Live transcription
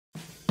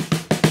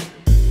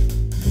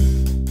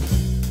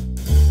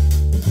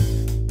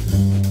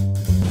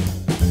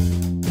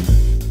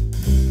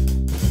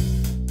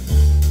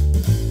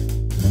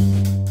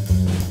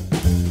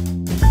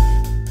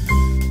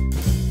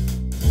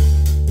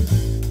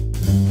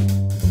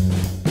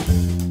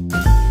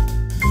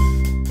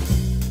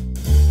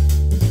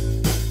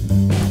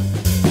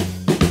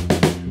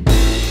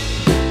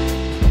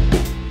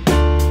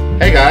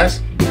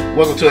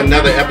Welcome to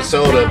another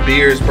episode of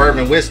Beers,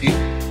 Bourbon, Whiskey.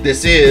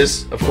 This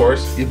is, of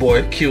course, your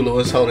boy Q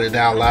Lewis holding it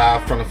down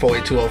live from the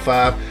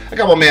 48205. I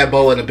got my man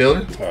Bo in the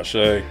building.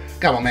 Shay.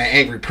 Got my man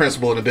Angry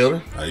Principal in the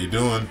building. How you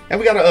doing? And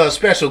we got a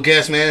special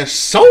guest, man,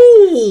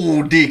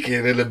 Soul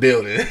Deacon in the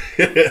building.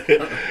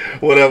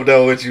 What up,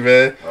 though, with you,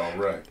 man? All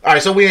right. All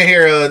right, so we in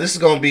here. This is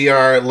going to be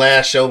our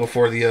last show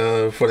before the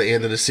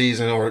end of the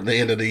season, or the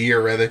end of the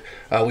year, rather.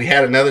 We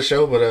had another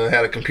show, but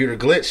had a computer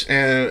glitch,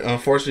 and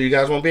unfortunately, you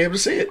guys won't be able to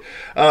see it.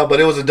 But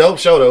it was a dope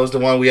show, though. It was the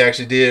one we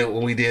actually did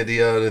when we did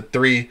the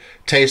 3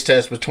 taste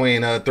tests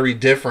between 3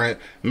 different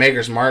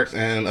Maker's Marks,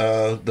 and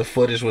the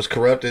footage was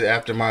corrupted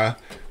after my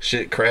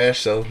shit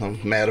crashed, so I'm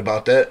mad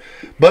about that.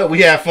 But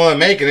we had fun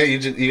making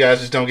it. You guys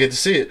just don't get to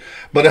see it.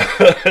 But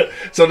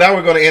so now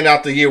we're going to end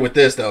out the year with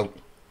this, though.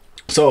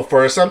 So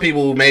for some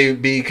people who may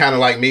be kind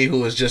of like me,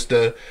 who is just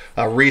a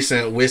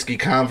recent whiskey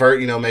convert,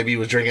 you know, maybe you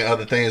was drinking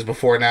other things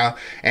before now,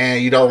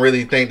 and you don't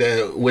really think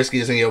that whiskey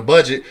is in your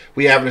budget,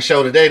 we having a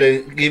show today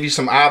to give you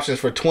some options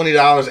for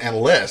 $20 and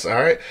less. All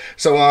right,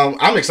 so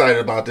I'm excited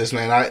about this,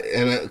 man.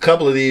 And a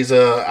couple of these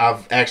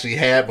I've actually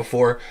had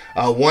before.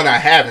 One I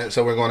haven't,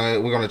 so we're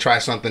gonna try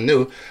something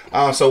new.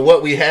 So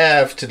what we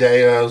have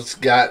today is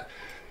got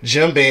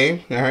Jim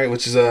Beam, all right,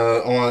 which is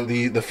on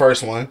the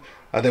first one.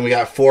 Then we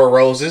got Four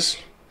Roses.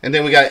 And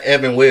then we got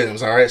Evan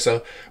Williams, all right?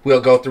 So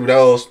we'll go through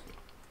those.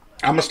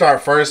 I'm going to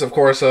start first. Of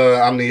course,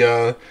 I'm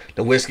the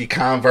whiskey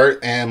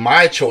convert, and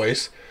my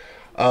choice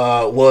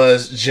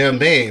was Jim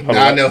Beam.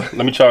 Now, I know.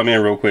 Let me chime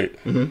in real quick.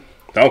 Mm-hmm.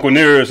 The Uncle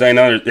Nearest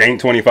ain't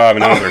 25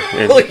 and under. I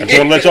just want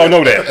to let y'all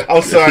know that.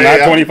 I'm sorry. It's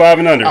not 25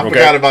 and under. I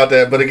forgot about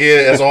that. But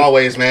again, as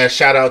always, man,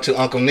 shout out to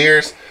Uncle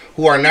Nearest,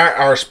 who are not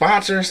our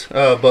sponsors,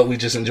 but we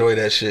just enjoy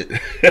that shit.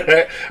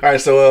 All right,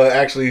 so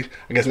actually,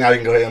 I guess now you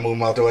can go ahead and move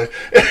them out the way.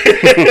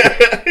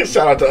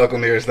 Shout out to Uncle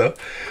Nearest, though.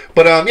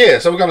 But yeah,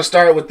 so we're gonna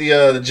start with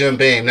the Jim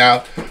Beam.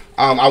 Now,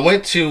 I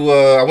went to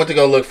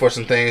go look for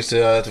some things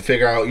to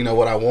figure out, you know,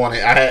 what I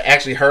wanted. I had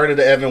actually heard of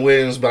the Evan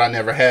Williams, but I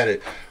never had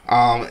it.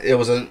 It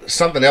was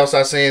something else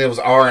I seen. It was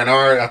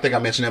R&R. I think I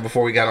mentioned that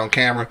before we got on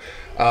camera.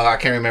 I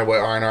can't remember what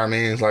R&R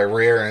means, like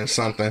rare and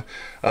something.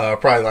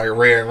 Probably like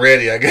rare and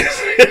ready, I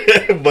guess.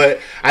 But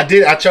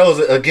I chose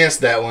it against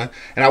that one,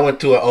 and I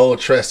went to an old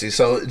trusty.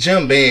 So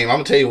Jim Beam, I'm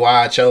gonna tell you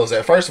why I chose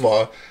that. First of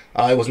all,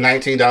 it was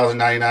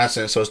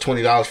 $19.99, so it's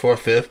 $20 for a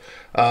fifth.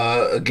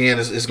 Again,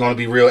 it's going to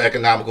be real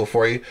economical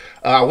for you.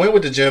 I went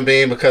with the Jim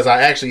Beam because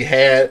I actually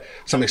had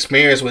some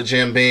experience with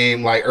Jim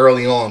Beam like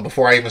early on,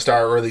 before I even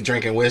started really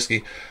drinking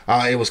whiskey.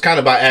 It was kind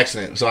of by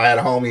accident. So I had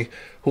a homie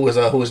who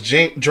was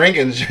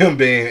drinking Jim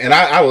Beam, and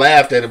I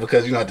laughed at it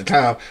because, you know, at the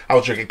time I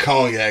was drinking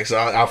cognac, so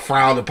I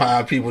frowned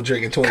upon people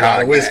drinking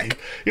 $20 whiskey.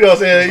 You know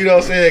what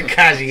I'm saying?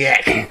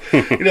 Cognac.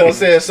 You know what I'm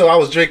saying? So I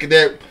was drinking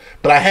that.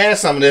 But I had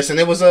some of this, and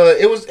it was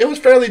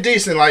fairly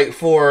decent. Like it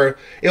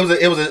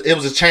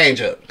was a change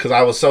up, because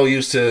I was so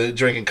used to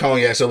drinking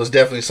cognac, so it was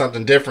definitely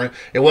something different.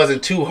 It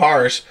wasn't too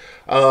harsh.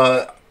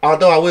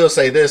 Although I will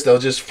say this though,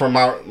 just from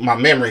my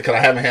memory, because I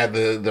haven't had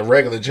the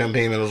regular Jim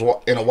Beam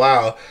in a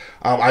while.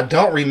 I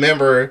don't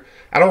remember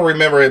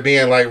it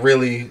being like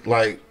really,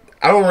 like,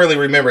 I don't really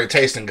remember it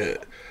tasting good.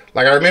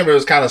 Like, I remember it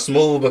was kind of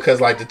smooth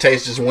because like the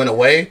taste just went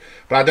away,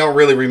 but I don't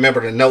really remember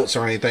the notes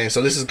or anything.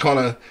 So this is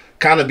gonna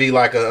kind of be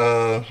like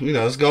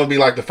it's gonna be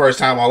like the first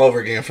time all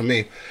over again for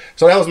me.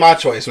 So that was my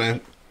choice,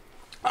 man.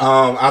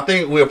 I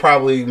think we'll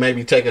probably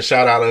maybe take a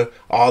shout out of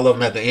all of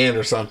them at the end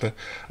or something.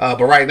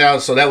 But right now,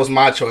 so that was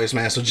my choice,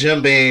 man. So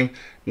Jim Beam,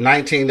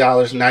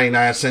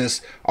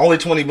 $19.99, only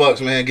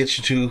 $20, man, gets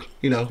you to,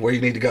 you know, where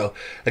you need to go.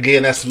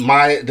 Again, that's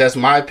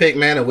my pick,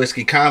 man, a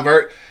whiskey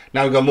convert.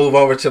 Now we're gonna move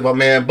over to my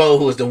man Bo,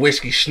 who is the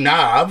whiskey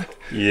snob.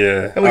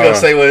 Yeah. And we're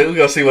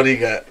gonna see what he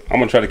got. I'm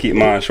gonna try to keep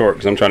mine short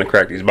because I'm trying to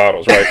crack these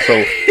bottles, right?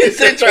 So he's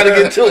trying to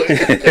get to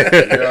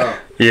it.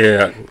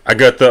 Yeah. I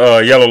got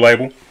the yellow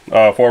label,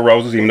 Four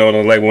Roses, even though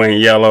the label ain't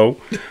yellow,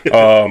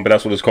 but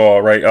that's what it's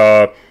called, right?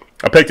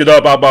 I picked it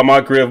up out by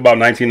my crib about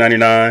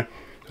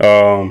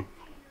 $19.99.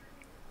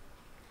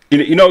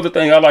 You know the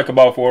thing I like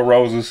about Four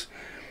Roses,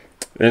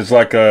 it's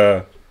like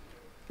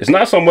it's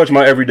not so much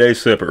my everyday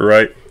sipper,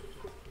 right?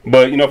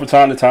 But, you know, from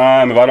time to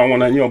time, if I don't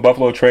want to, you know,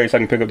 Buffalo Trace, I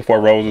can pick up the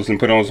Four Roses and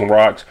put on some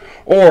rocks.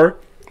 Or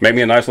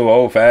maybe a nice little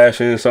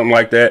old-fashioned, something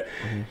like that.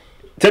 Mm-hmm.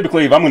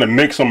 Typically, if I'm going to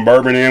mix some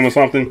bourbon in with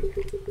something,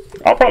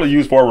 I'll probably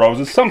use Four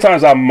Roses.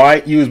 Sometimes I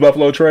might use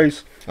Buffalo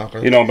Trace.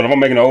 Okay. You know, but if I'm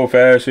making an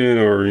old-fashioned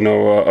or, you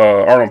know,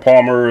 Arnold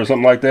Palmer or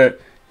something like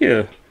that,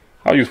 yeah,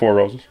 I'll use Four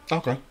Roses.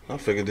 Okay. I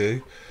figured,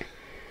 dude.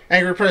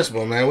 Angry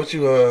Principal, man, what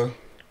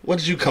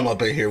did you come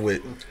up in here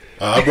with?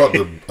 I brought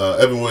the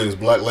Evan Williams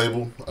Black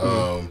Label.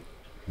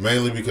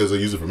 Mainly because I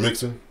use it for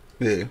mixing.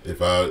 Yeah.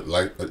 If I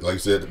like you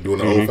said, doing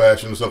an old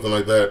fashioned or something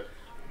like that,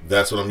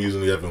 that's what I'm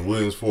using the Evan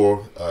Williams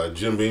for.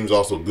 Jim Beam's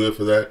also good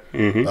for that.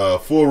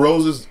 Four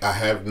Roses, I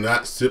have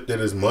not sipped it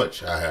as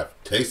much. I have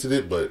tasted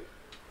it, but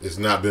it's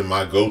not been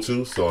my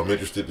go-to. So I'm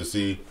interested to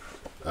see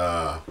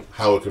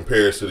how it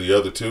compares to the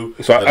other two.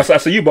 So I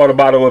see you bought a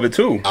bottle of it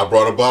too. I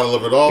brought a bottle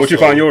of it also. What you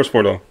find yours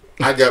for though?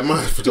 I got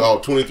mine for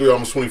 $23,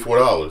 almost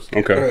 $24.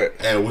 Okay. Right.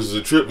 And which is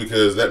a trip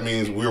because that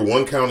means we're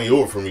one county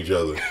over from each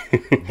other.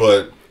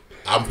 But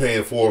I'm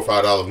paying $4 or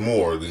 $5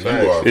 more than you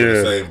are for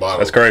the same bottle.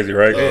 That's crazy,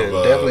 right?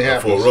 Definitely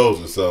happens. Four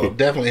Roses. So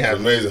definitely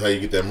happens. It's amazing how you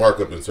get that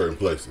markup in certain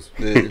places.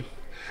 Yeah.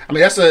 I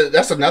mean,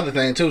 that's another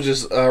thing too.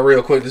 Just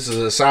real quick, this is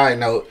a side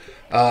note.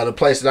 The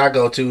place that I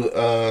go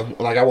to,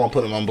 like I won't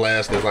put them on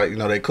blast because, like, you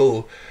know, they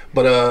cool.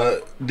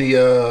 But the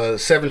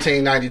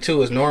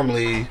 1792 is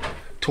normally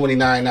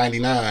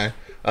 $29.99.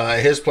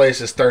 His place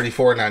is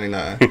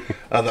 $34.99.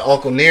 The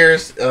Uncle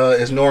Nearest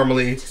is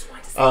normally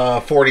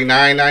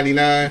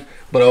 $49.99.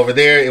 But over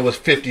there, it was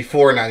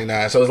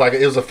 $54.99. So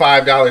it was a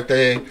 $5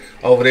 thing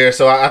over there.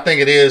 So I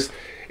think it is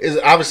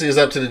obviously it's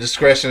up to the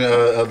discretion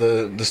of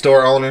the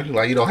store owner.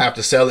 Like, you don't have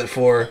to sell it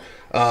for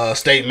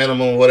state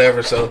minimum or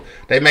whatever. So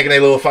they making their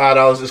little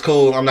 $5. It's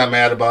cool. I'm not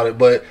mad about it.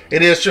 But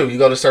it is true. You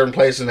go to certain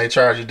places and they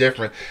charge you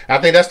different. And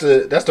I think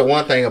that's the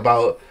one thing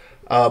about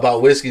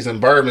whiskeys and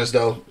bourbons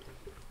though,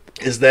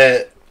 is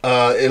that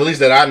at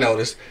least that I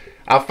noticed.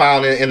 I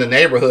found in the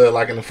neighborhood,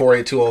 like in the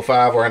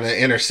 48205 or in the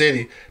inner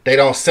city, they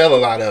don't sell a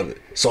lot of it.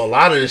 So a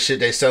lot of the shit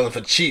they selling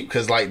for cheap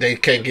because, like, they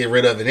can't get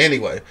rid of it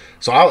anyway.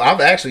 So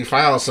I've actually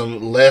found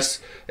some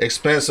less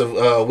expensive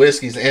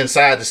whiskeys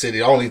inside the city.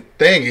 The only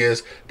thing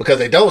is, because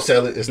they don't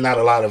sell it, it's not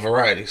a lot of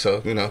variety.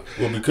 So, you know.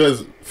 Well,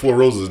 because Four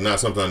Roses is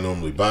not something I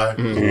normally buy,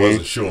 it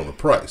wasn't showing the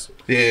price.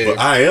 Yeah. But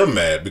I am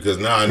mad because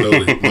now I know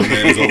that my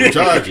man is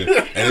overcharging,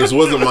 and this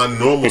wasn't my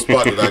normal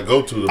spot that I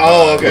go to buy.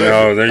 Oh, okay.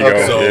 Oh, there you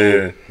go.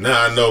 So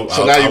now I know.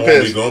 So I now you won't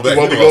pissed. be going back. You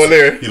won't be going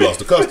there. He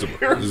lost a customer.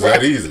 It's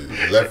that easy.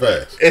 It's that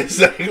fast.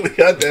 Exactly.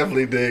 I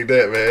definitely dig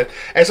that, man.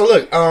 And so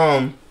look,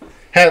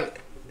 have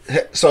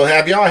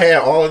y'all had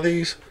all of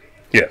these?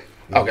 Yeah.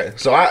 Okay,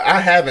 so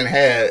I haven't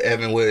had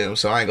Evan Williams,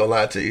 so I ain't gonna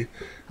lie to you.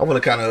 I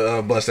want to kind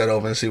of bust that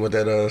open and see what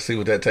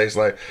that tastes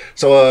like.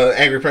 So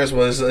Angry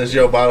Principal is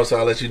your bottle, so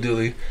I'll let you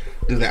do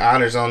the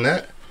honors on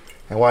that.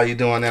 And while you're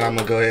doing that, I'm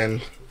gonna go ahead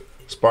and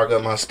spark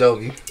up my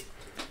stogie.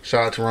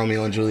 Shout out to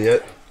Romeo and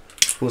Juliet,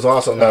 who's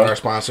also not our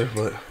sponsor,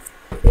 but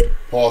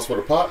Pause for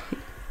the pop.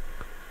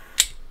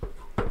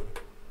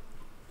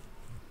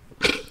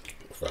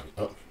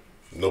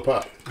 No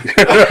pop. So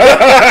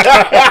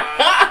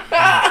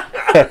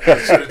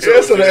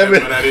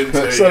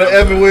the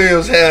Evan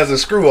Williams has a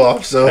screw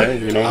off. So hey,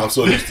 you know, I'm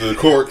so used to the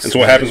corks. that's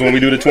what happens when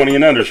we do the 20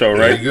 and under show,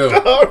 right? There you go.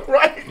 all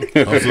right.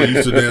 I'm so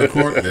used to damn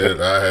cork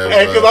that I have.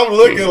 Hey, because I'm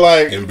looking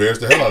like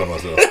embarrassed the hell out of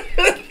myself.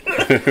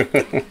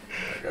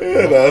 Yeah,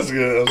 no, that's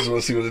good. I just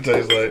want to see what it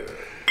tastes like.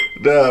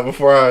 Nah,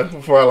 before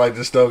I like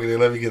this stogie,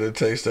 let me get a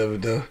taste of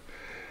it though.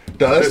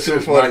 No, that's too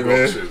funny,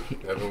 man.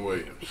 Evan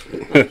Williams.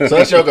 So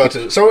that's your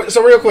go-to. So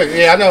real quick,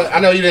 yeah, I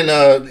know you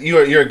didn't.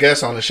 You're a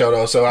guest on the show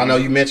though, so I know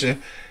you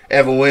mentioned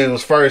Evan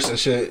Williams first and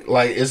shit.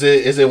 Like, is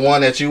it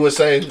one that you would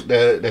say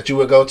that you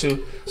would go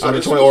to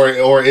under 20,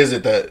 or is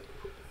it that?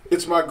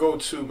 It's my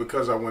go-to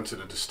because I went to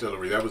the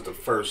distillery. That was the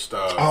first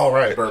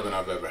right. bourbon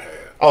I've ever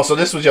had. Oh, so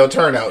this was your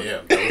turnout.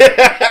 Yeah.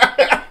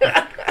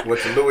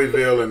 Went to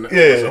Louisville and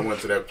I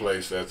went to that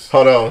place.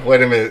 Hold on,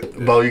 wait a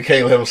minute, Bo. You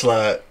can't let him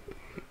slide.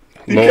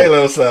 You can't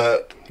let him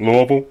slide.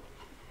 Louisville.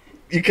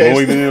 You can't.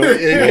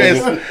 Louisville. You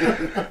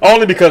can't.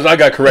 Only because I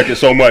got corrected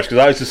so much because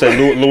I used to say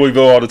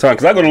Louisville all the time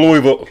because I go to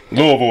Louisville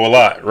a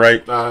lot,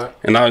 right?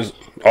 And I was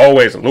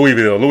always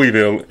Louisville,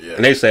 yeah.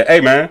 and they said,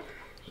 "Hey man,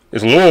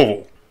 it's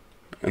Louisville,"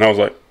 and I was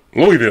like,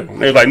 "Louisville."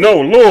 And they was like,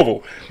 "No,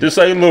 Louisville. Just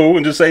say Lou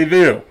and just say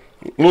Ville,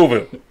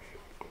 Louisville."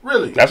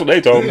 Really? That's what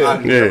they told me.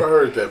 I've never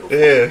heard that before.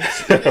 Yeah.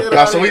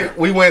 So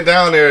we went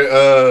down there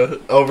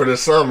over the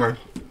summer.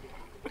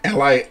 And,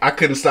 like, I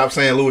couldn't stop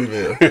saying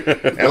Louisville.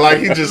 And, like,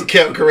 he just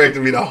kept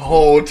correcting me the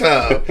whole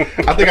time.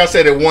 I think I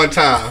said it one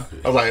time.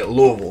 I was like,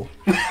 Louisville.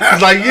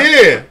 He's like,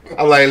 yeah.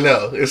 I'm like,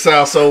 no. It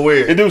sounds so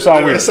weird. It do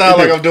sound weird. It sounds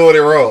like I'm doing it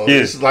wrong. Yeah.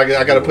 It's like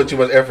I got to put too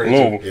much effort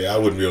into it. Yeah, I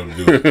wouldn't be able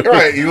to do it.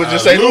 Right. You would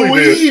just say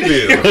Louisville.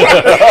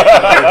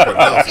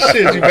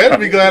 Shit, you better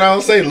be glad I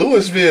don't say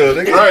Louisville.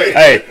 Nigga. Right.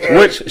 Hey,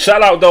 which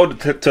shout out though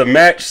to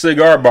Match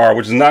Cigar Bar,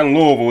 which is not in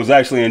Louisville, was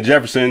actually in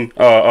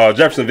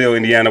Jeffersonville,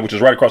 Indiana, which is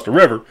right across the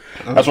river.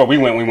 That's where we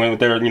went. We went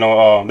there. You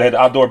know, they had the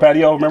outdoor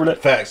patio. Remember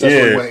that? Facts. That's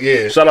where we went.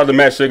 Yeah. Shout out to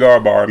Match Cigar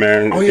Bar,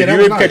 man. Oh, yeah, if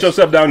you ever catch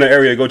yourself down in the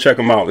area, go check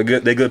them out.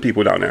 They're good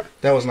people down there.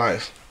 That was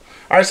nice.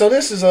 All right, so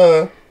this is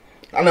I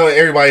know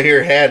everybody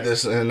here had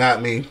this and not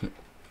me,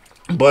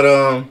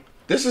 but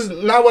this is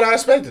not what I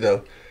expected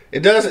though.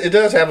 It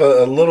does have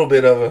a little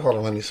bit of a, hold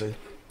on, let me see.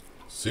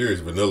 Serious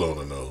vanilla on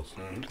the nose.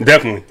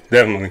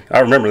 Definitely.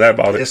 I remember that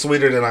about it. It's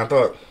sweeter than I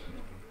thought.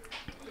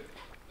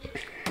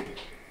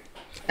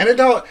 And it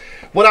don't,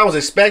 what I was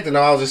expecting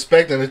though, I was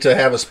expecting it to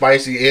have a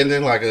spicy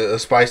ending, like a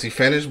spicy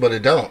finish, but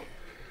it don't.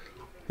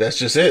 That's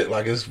just it.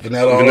 Like, it's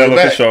vanilla all the way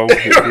back. For sure.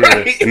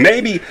 Right? Yeah.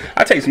 Maybe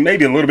I taste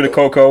maybe a little bit of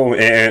cocoa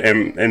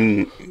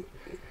and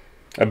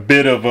a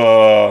bit of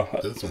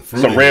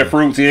some red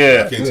fruits.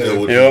 Yeah, I can't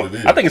tell what it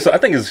is. I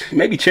think it's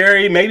maybe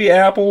cherry, maybe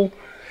apple.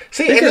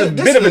 See, there's a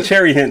bit of a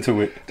cherry hint to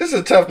it. This is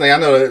a tough thing. I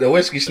know the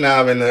whiskey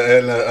snob and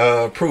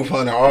the proof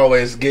hunter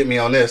always get me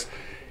on this.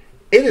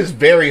 it is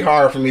very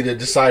hard for me to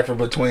decipher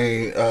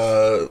between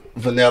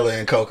vanilla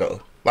and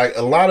cocoa. Like,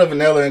 a lot of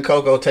vanilla and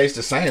cocoa taste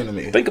the same to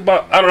me. Think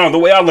about, I don't know, the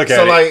way I look at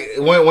it.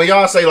 So, like, when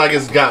y'all say, like,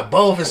 it's got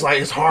both, it's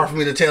like, it's hard for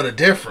me to tell the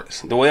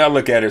difference. The way I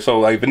look at it, so,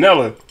 like,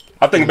 vanilla,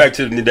 I think back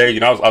to the day, you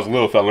know, I was a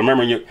little fella.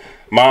 Remember your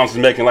mom's was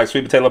making, like,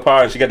 sweet potato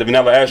pie, and she got the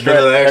vanilla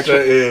extract?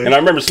 Yeah. And I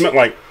remember smelling,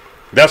 like,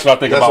 that's what I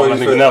think about when I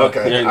think vanilla.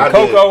 Okay. Yeah, the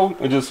cocoa,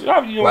 and just, you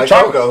know, like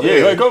chocolate. Cocoa.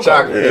 Yeah, like cocoa.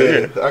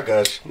 Chocolate, yeah. I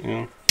got you.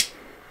 Yeah.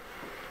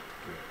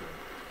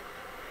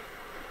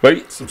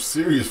 But some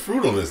serious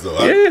fruit on this,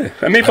 though. Yeah.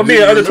 I mean, for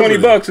me, under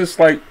 $20, it's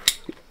like,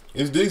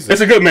 it's decent.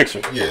 It's a good mixer.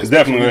 Yeah, it's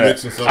definitely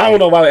that. I don't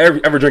know if I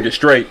ever drink it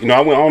straight. You know,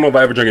 I don't know if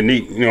I ever drink it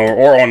neat, you know,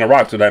 or on the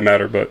rocks for that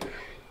matter. But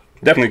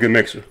definitely a good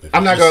mixer. If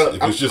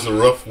it's just a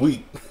rough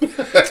week. A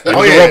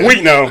rough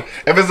week now.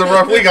 If it's a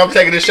rough week, I'm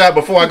taking a shot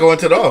before I go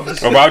into the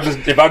office. Or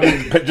if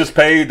I just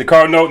paid the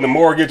car note and the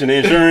mortgage and the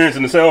insurance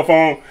and the cell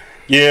phone,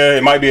 yeah,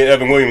 it might be an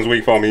Evan Williams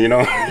week for me. You know.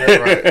 Yeah,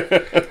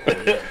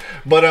 right.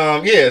 But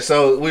yeah,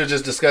 so we were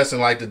just discussing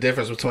like the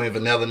difference between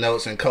vanilla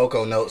notes and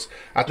cocoa notes.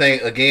 I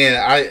think again,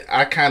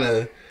 I kind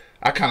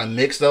of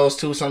mix those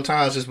two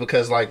sometimes, just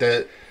because like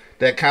that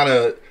kind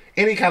of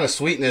any kind of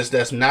sweetness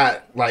that's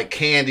not like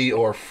candy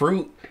or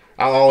fruit,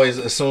 I always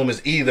assume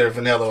is either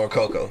vanilla or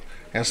cocoa,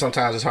 and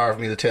sometimes it's hard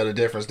for me to tell the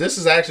difference. This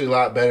is actually a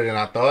lot better than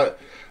I thought,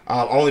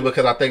 only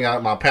because I think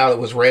my palate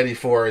was ready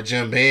for a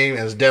Jim Beam,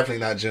 and it's definitely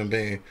not Jim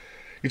Beam.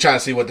 You trying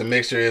to see what the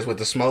mixture is with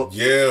the smoke?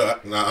 Yeah,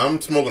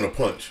 I'm smoking a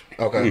punch.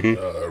 Okay.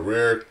 A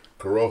rare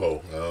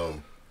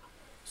Corojo.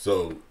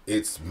 So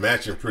it's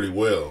matching pretty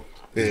well.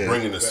 It's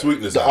bringing the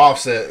sweetness out.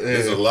 Offset. Yeah.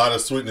 There's a lot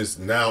of sweetness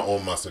now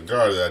on my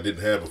cigar that I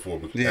didn't have before.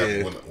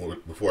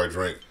 Before I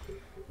drank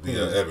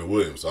the Evan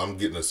Williams. So I'm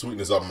getting a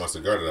sweetness off of my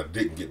cigar that I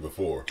didn't get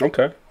before.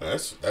 Okay.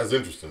 That's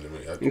interesting to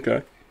me.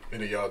 Okay.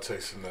 Any of y'all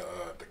tasting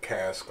the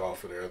cask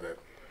off of there,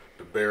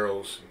 the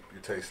barrels? You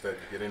taste that,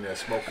 you get in there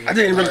smoking. I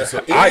didn't really.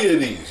 So any of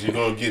these, you're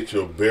gonna get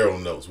your barrel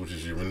notes, which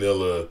is your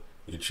vanilla,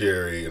 your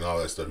cherry, and all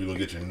that stuff. You're gonna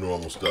get your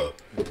normal stuff,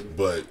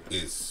 but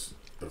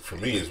for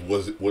me, it's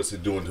what's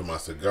it doing to my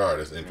cigar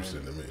that's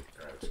interesting to me.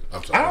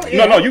 I'm sorry.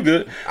 No, you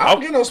good. I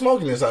don't get no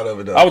smokiness out of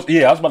it though. I was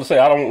about to say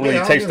I don't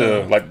really taste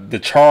the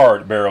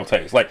charred barrel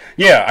taste. Like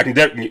I can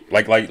definitely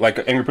like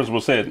Angry Principal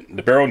said,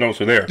 the barrel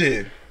notes are there.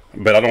 Yeah.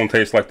 But I don't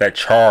taste like that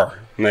char.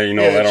 You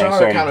know, the char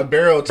kind of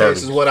barrel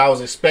taste is what I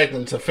was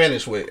expecting to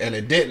finish with, and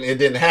it didn't. It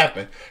didn't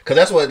happen,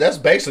 because that's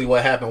basically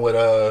what happened with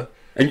the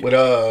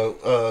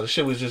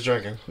shit we was just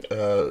drinking,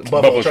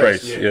 Buffalo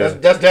Trace. Yeah.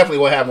 That's definitely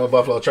what happened with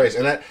Buffalo Trace,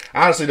 and that,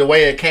 honestly, the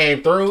way it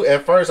came through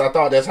at first, I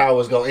thought that's how it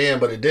was gonna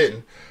end, but it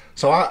didn't.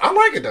 So I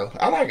like it though.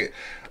 I like it.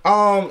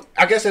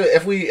 I guess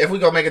if we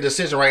go make a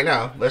decision right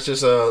now, let's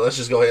just go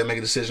ahead and make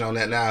a decision on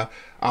that now.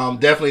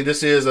 Definitely,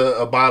 this is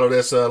a bottle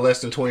that's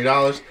less than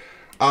 $20.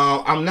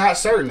 I'm not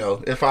certain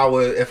though if I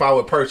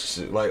would purchase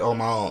it like on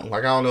my own.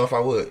 Like I don't know if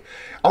I would,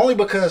 only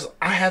because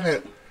I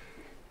haven't.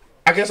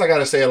 I guess I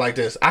gotta say it like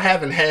this: I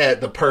haven't had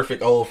the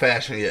perfect old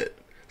fashioned yet.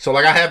 So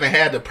like I haven't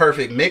had the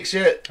perfect mix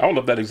yet. I don't know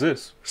if that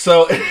exists.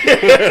 So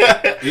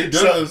it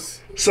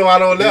does. So I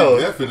don't know.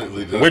 It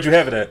definitely does. Where'd you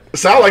have it at?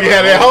 Sound like you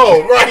had it at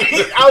home, right?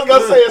 I was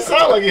gonna say it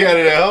sound like you had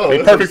it at home.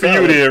 It's perfect for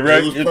you, then,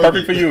 right? It's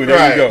perfect for you.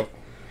 There you go.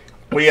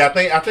 Well, yeah,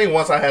 I think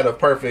once I had a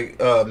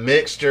perfect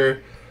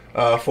mixture.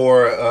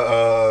 For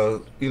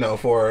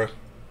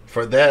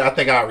that, I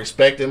think I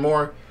respect it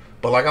more.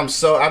 But like I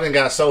done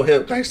got so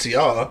hip, thanks to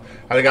y'all.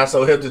 I done got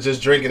so hip to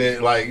just drinking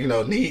it like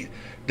neat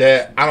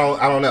that I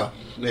don't know.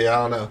 Yeah,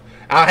 I don't know.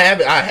 I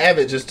have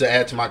it just to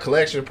add to my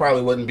collection.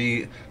 Probably wouldn't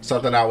be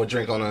something I would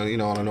drink on a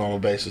normal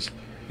basis.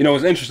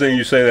 It's interesting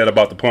you say that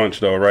about the punch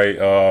though, right?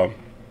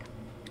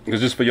 Because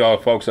just for y'all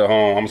folks at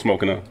home, I'm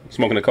smoking a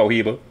Cohiba.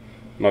 I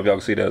don't know if y'all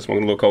can see that. I'm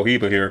smoking a little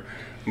Cohiba here,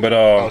 but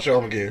I'll show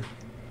them again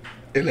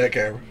in that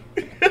camera.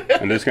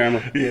 In this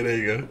camera? Yeah, there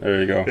you go. There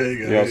you go. There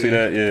you go. Y'all see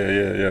that?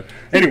 Yeah.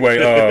 Anyway,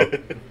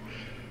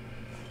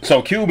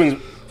 so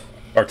Cubans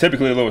are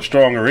typically a little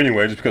stronger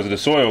anyway, just because of the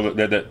soil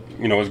that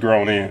is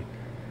grown in.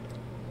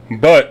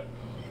 But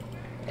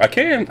I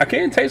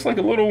can taste like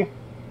a little.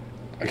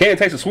 I can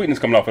taste the sweetness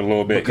coming off it a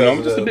little bit.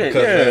 Just a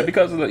bit.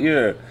 Because of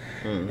the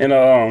And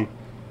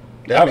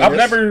I've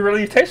never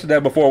really tasted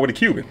that before with a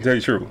Cuban. To tell you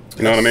the truth,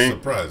 you know what I mean?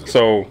 Surprising.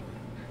 So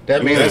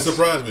that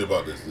surprised me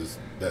about this.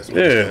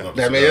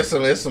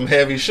 It's some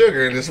heavy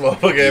sugar in this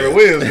motherfucker every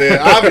Wednesday.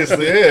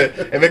 Obviously, yeah.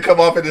 If it come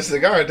off in the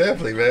cigar,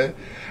 definitely, man.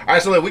 All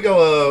right, so look, we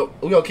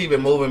gonna keep it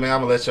moving, man. I'm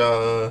gonna let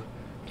y'all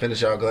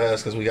finish y'all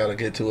glass because we gotta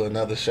get to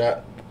another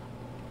shot.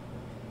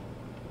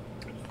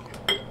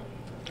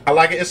 I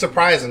like it. It's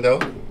surprising though.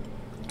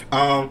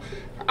 I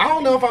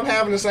don't know if I'm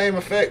having the same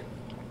effect.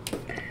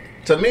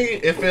 To me,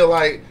 it feel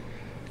like,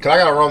 cause I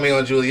got Romeo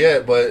and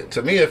Juliet, but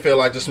to me, it feel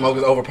like the smoke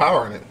is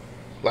overpowering it.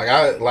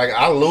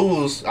 I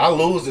lose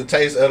the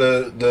taste of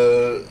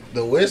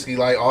the whiskey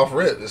like off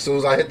rip as soon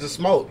as I hit the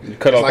smoke. You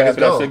cut off half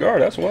that cigar,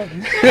 that's why.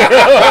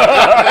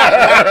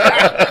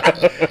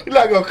 You're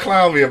not gonna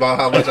clown me about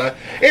how much I.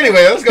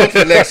 Anyway, let's go to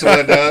the next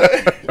one, dog.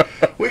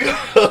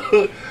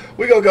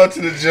 We gonna go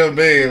to the Jim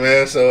Beam,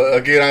 man. So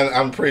again,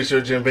 I'm pretty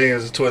sure Jim Beam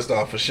is a twist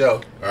off for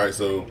sure. All right,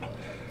 so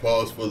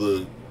pause for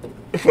the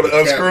unscrew. For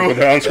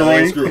the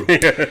unscrewing.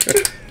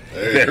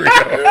 There we go.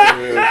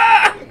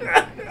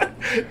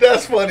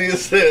 That's funny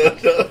as hell.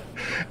 Though.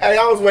 Hey,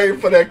 I was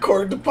waiting for that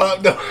cork to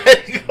pop. Though.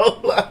 I ain't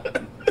gonna lie.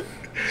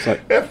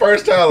 Like, that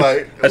first time,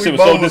 like that shit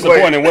was so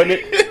disappointing, wasn't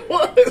it? It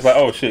was. It's like,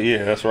 oh shit,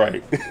 yeah, that's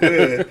right.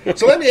 Yeah.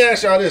 So let me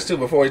ask y'all this too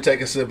before we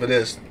take a sip of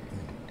this.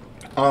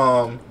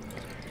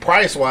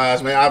 Price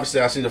wise, man,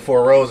 obviously I see the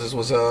Four Roses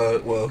was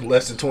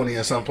less than 20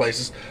 in some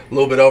places, a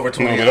little bit over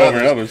 20 in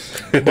others.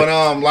 But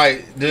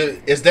like,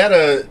 is that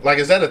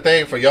a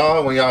thing for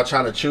y'all when y'all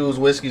trying to choose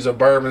whiskeys or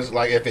bourbons?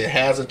 Like, if it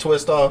has a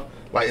twist off,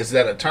 like, is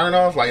that a turn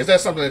off? Like, is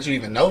that something that you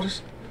even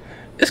notice?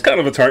 It's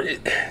kind of a turn.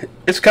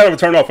 It's kind of a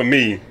turn off for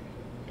me.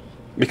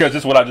 Because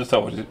this is what I just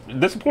told you.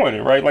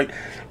 Disappointing, right? Like,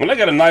 when I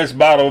got a nice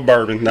bottle of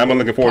bourbon, now I'm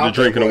looking forward to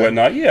drinking and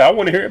whatnot. Yeah, I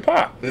want to hear it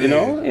pop. You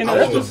know? I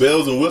want the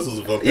bells and whistles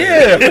of up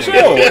there. Yeah, for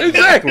sure.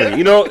 Exactly.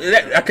 You know,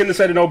 I couldn't have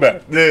said it no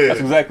better. Yeah. That's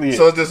exactly it.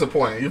 So it's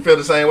disappointing. You feel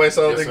the same way,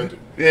 so yes, I do.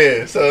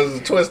 Yeah, so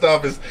the twist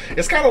off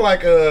it's kind of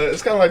like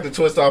the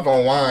twist off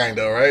on wine,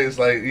 though, right? It's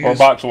like or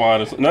box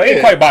wine. No, it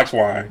ain't quite box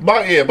wine.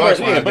 Box wine. Yeah,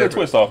 but a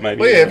twist off maybe.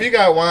 But yeah, if you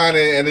got wine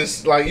and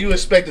it's like you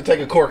expect to take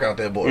a cork out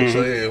that boy. Mm-hmm.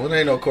 So yeah, when there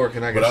ain't no cork,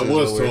 and I guess. But I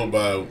was told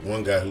by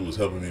one guy who was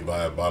helping me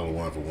buy a bottle of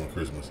wine for one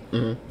Christmas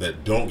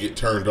that don't get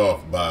turned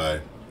off by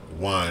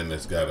wine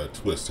that's got a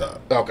twist top.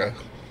 Okay.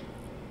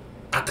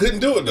 I couldn't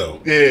do it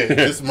though. Yeah,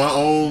 it's my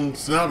own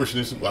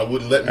snobbishness. I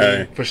wouldn't let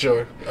me for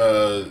sure.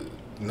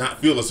 Not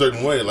feel a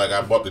certain way, like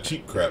I bought the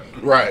cheap crap.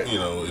 Right. You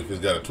know, if it's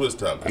got a twist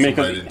top,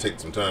 somebody didn't take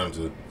some time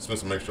to spend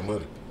some extra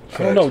money.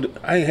 I don't know.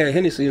 I ain't had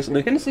Hennessy.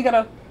 Hennessy got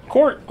a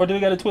cork, or did it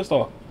got a twist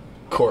off?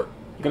 Cork.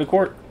 Got a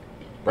cork?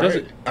 Right. Does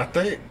it? I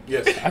think.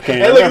 Yes. I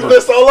can't remember.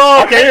 It's been so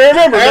long. I can't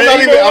remember. I'm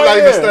not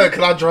even stunned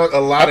because I drunk a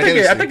lot of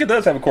Hennessy. I think it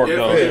does have a cork,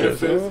 though.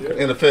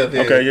 In the fifth,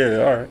 yeah. Okay,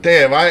 yeah, all right.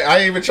 Damn, I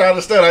ain't even trying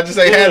to stun. I just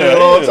ain't had it a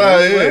long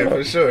time. Yeah,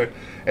 for sure.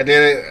 And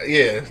then,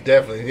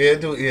 definitely. Yeah,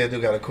 it do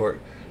got a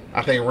cork.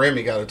 I think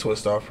Remy got a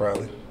twist off,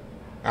 probably.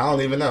 I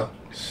don't even know.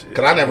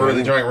 Because I never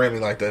really drank Remy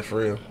like that,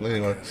 for real.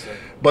 Anyway.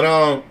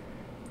 But,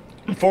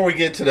 before we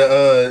get to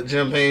the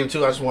Jim Beam,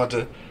 too, I just want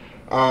to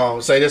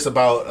say this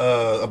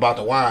about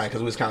the wine,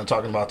 because we was kind of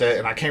talking about that,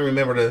 and I can't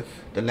remember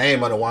the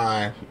name of the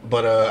wine,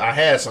 but I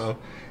had some,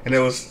 and it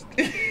was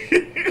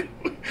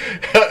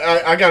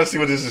I gotta see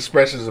what this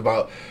expression is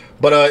about,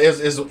 but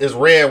it's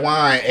red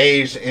wine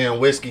aged in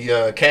whiskey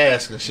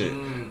cask and shit,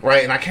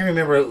 right? And I can't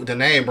remember the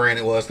name brand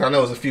it was, 'cause I know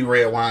there's a few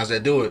red wines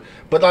that do it,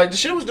 but like the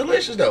shit was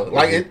delicious though.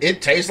 Like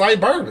it tastes like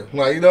bourbon,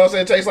 like, you know what I'm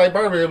saying? It tastes like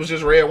bourbon. It was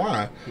just red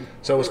wine,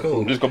 so it was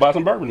cool. Just go buy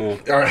some bourbon then.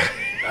 All right.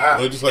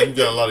 Well, just like you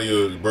got a lot of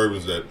your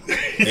bourbons that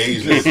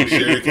age in some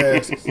sherry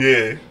casks.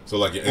 Yeah. So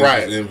like your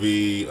Angel's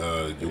Envy,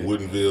 your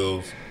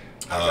Woodinvilles.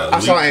 I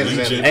saw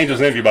Angel's Envy.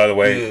 Angel's Envy, by the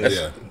way.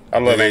 Yeah. I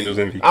love Angel's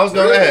Envy. I was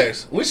gonna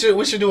ask. We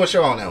should do a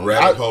show on that one.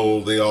 Rabbit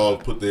Hole, they all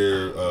put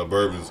their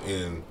bourbons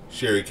in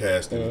sherry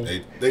casks,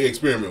 and they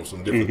experiment with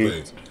some different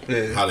things.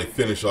 Yeah. How they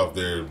finish off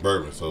their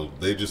bourbon. So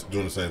they just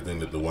doing the same thing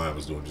that the wine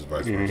was doing, just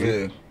vice versa.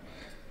 Yeah.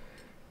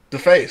 The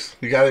face.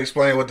 You gotta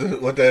explain what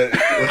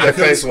that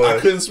face was. I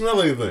couldn't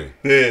smell anything.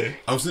 Yeah.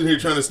 I'm sitting here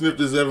trying to sniff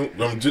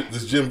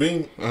this Jim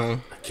Beam. I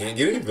can't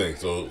get anything.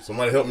 So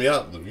somebody help me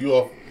out. If you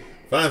all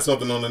find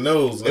something on the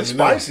nose, it's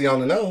spicy on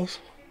the nose.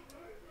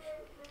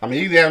 I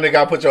mean, you damn near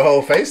gotta put your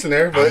whole face in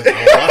there, but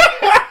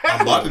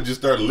I'm about to just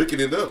start licking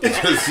it up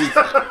because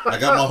I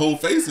got my whole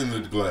face in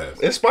the glass.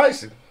 It's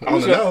spicy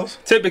on the nose.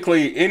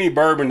 Typically, any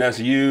bourbon that's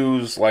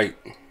used like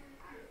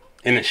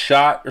in a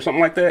shot or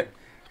something like that,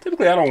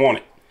 typically I don't want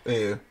it.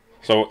 Yeah.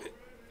 So,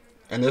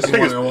 and this is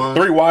one of the ones.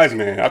 Three Wise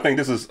Men. I think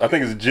it's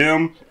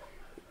Jim.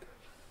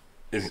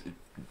 Is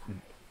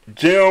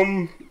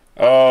Jim,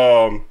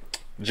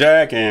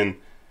 Jack, and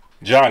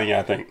Johnny.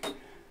 I think.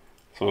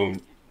 So.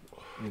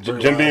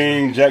 Jim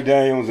Beam, Jack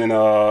Daniels, and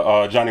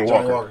Johnny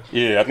Walker.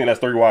 Yeah, I think that's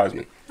Three Wise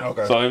Men.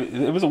 Okay. So if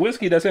it was a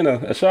whiskey that's in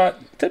a shot,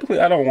 typically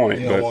I don't want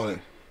it. You don't want it.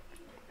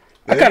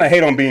 I kind of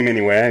hate on Beam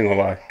anyway. I ain't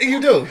gonna lie. You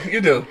do.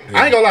 Yeah.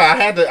 I ain't gonna lie. I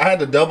had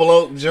the double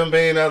oak Jim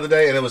Beam the other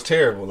day, and it was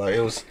terrible. Like,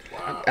 it was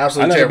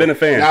absolutely terrible. I never been a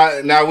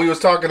fan. Now we was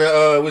talking to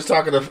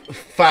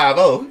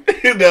 5-0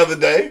 the other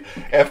day,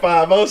 and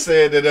 5-0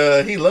 said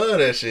that he loved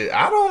that shit.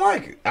 I don't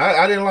like it.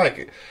 I didn't like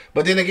it.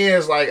 But then again,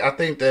 it's like, I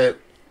think that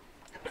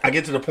I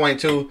get to the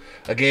point too.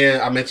 Again,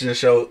 I mentioned the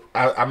show.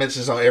 I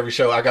mentioned this on every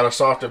show. I got a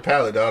softer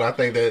palate, dog. I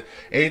think that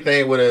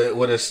anything with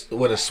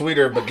a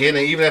sweeter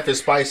beginning, even if it's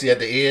spicy at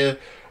the end,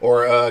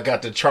 or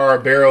got the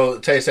charred barrel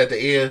taste at the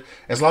end,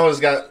 as long as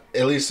it's got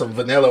at least some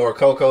vanilla or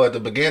cocoa at the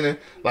beginning,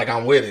 like,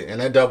 I'm with it.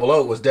 And that double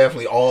oak was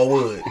definitely all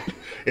wood.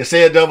 It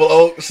said double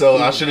oak, so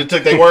I should have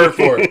took their word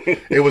for it.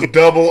 It was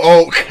double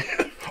oak,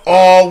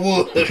 all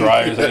wood.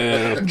 Dry as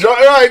hell.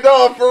 Right,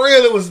 no, for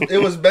real,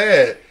 it was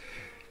bad.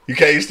 You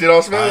still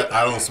don't smell it?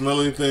 I don't smell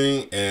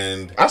anything,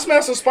 and I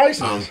smell some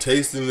spices. I'm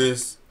tasting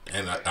this,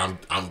 and I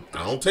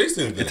don't taste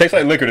anything. It tastes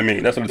like liquor to me.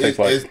 That's what it tastes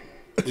like.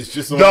 It's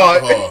just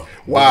no.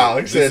 Wow,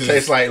 he said it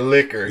tastes like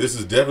liquor. This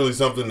is definitely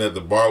something that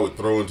the bar would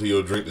throw into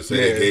your drink to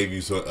say they gave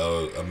you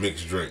a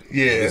mixed drink.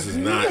 Yeah, this is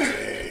not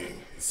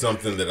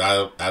something that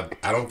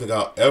I don't think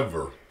I'll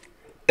ever.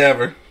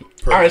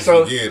 All right,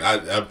 so again,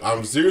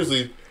 I'm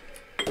seriously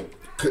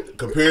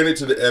comparing it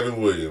to the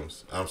Evan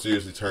Williams. I'm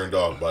seriously turned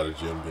off by the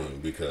Jim Beam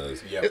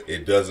because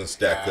it doesn't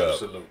stack up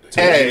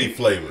to any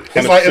flavors.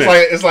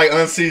 It's like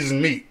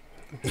unseasoned meat.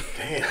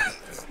 Damn.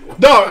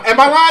 No, am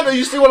I lying? Do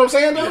you see what I'm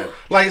saying though? Yeah.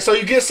 Like, so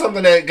you get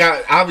something that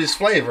got obvious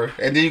flavor,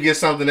 and then you get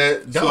something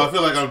that don't. So I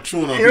feel like I'm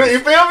chewing on. You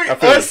feel me?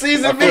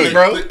 Unseasoned meat,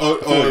 bro. Or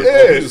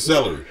a piece of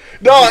celery.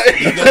 No.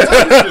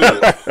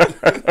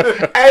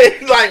 Hey,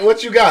 like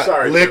what you got?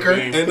 Sorry, liquor.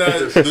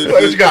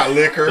 What you got?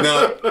 Liquor.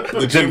 Now,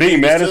 the Jim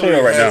Beam mad as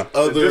hell right now.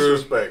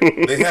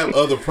 They have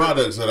other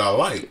products that I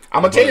like.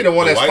 I'm gonna tell you the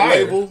one that's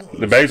fire.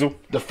 The basil.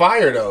 The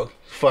fire though,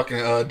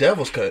 fucking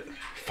Devil's Cut.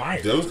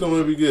 Fire. Devil's Cut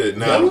would be good.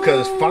 Now, Devil's Cut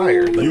is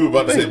fire. You were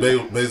about to say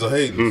Basil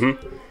Hayden's.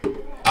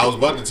 I was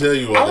about to tell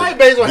you. I like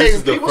Basil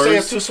Hayden's. People say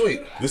it's too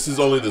sweet. This is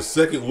only the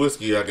second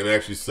whiskey I can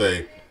actually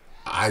say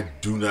I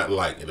do not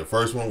like. And the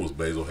first one was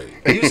Basil Hayden.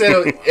 And you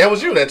said it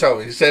was you that told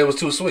me. You said it was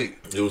too sweet.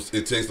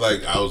 It tastes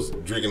like I was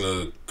drinking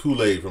a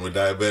Kool-Aid from a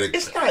diabetic.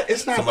 It's not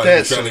somebody that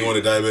was trying to go on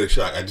a diabetic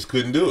shock. I just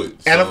couldn't do it.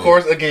 And of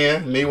course,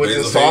 again, me with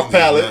the soft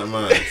palate. Not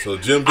mine. So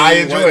Jim Beam, I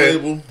enjoy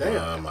it. Label,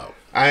 I'm out.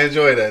 I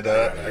enjoy that,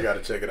 dog. I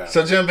gotta check it out.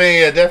 So Jim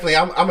Beam, yeah, definitely.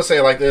 I'm gonna say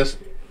it like this.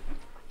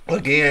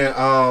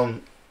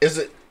 Again,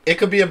 it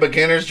could be a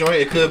beginner's joint.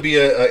 It could be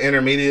a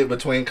intermediate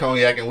between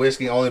cognac and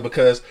whiskey, only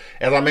because,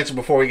 as I mentioned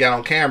before we got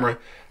on camera,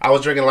 I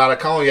was drinking a lot of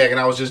cognac and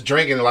I was just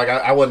drinking it like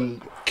I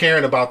wasn't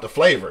caring about the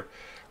flavor.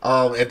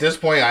 At this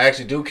point, I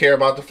actually do care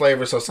about the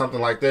flavor. So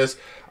something like this,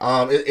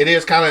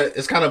 it's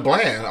kind of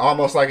bland,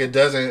 almost like it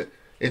doesn't.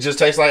 It just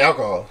tastes like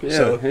alcohol.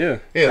 Yeah.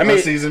 I mean,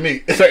 unseasoned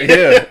meat. So,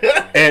 yeah.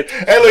 And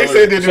like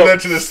said, didn't do nothing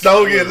to the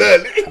stove, get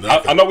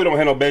nothing. I know we don't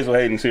have no Basil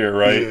Hayden's here,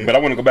 right? Yeah. But I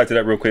want to go back to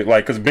that real quick,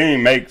 like, because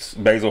Beam makes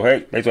Basil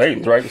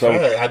Hayden's, right? So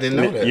I didn't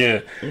know that. Yeah.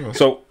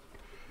 So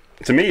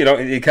to me,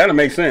 it kind of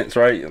makes sense,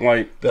 right?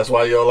 Like, that's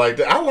why y'all like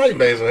that. I like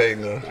Basil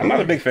Hayden though. I'm not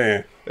a big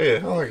fan.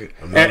 Yeah, I like it.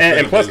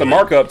 And plus the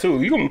markup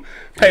too. You can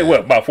pay what,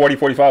 about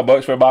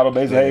 $40-$45 for a bottle of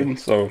Basil Hayden.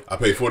 So I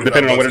paid $45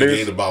 depending on what it is.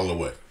 Gave the bottle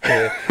away.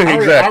 Yeah.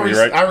 Exactly,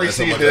 right? I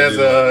received it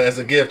as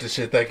a gift and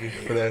shit. Thank you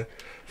for that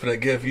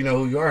gift. You know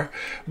who you are.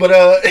 But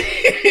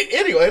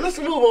anyway, let's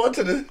move on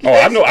to the. Oh,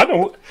 I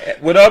know.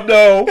 What up,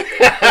 though?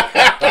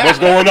 What's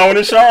going on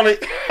in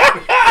Charlotte?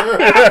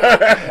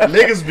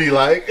 Niggas be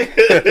like.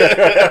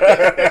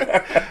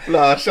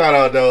 Nah, shout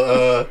out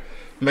though.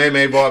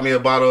 May bought me a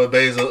bottle of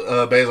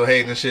Basil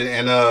Hayden and shit,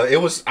 and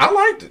I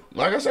liked it.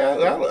 Like I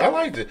said, I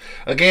liked it.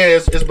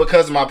 Again, it's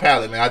because of my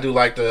palate, man. I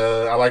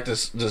like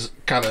this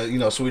kind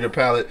of sweeter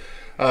palate.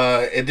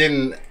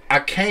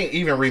 I can't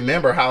even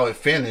remember how it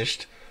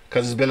finished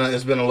because it's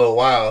been a little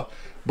while.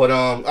 But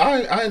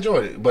I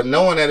enjoyed it. But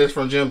knowing that it's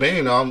from Jim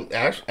Beam, I'm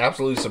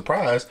absolutely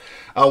surprised.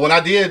 When I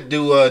did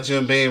do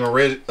Jim Beam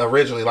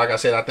originally, like I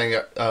said, I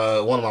think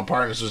one of my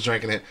partners was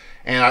drinking it.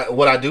 And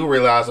what I do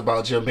realize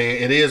about Jim Beam,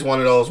 it is one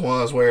of those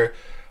ones where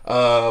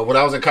when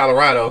I was in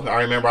Colorado,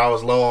 I remember I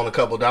was low on a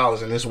couple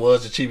dollars, and this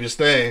was the cheapest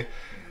thing.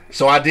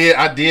 So I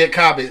did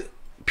cop it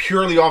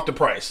purely off the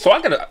price. So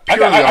I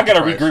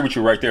gotta agree with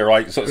you right there,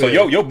 right? So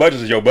your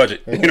budget is your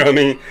budget. You know what I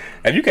mean?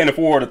 If you can't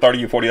afford a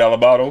 $30 or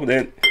 $40 bottle,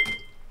 then.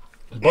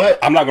 But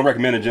I'm not gonna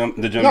recommend the Jim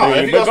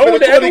Beam. But go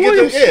with the Evan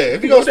Williams.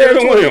 If you go to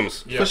Evan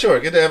Williams, for sure,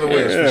 get the Evan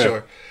Williams for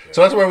sure.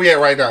 So that's where we at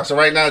right now. So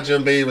right now,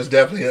 Jim Beam is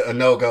definitely a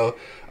no-go.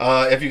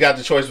 If you got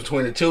the choice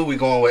between the two, we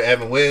going with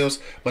Evan Williams.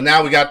 But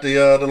now we got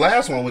the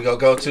last one we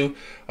go to,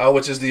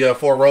 which is the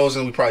Four Roses.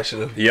 And we probably should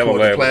have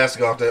pulled the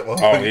plastic off that one.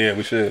 Oh yeah,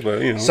 we should.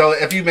 But So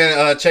if you've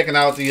been checking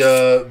out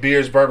the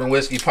Beers, Bourbon,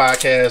 Whiskey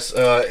podcast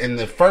in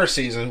the first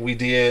season, we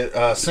did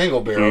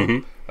single barrel.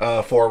 Mm-hmm.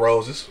 Four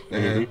Roses.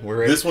 And we're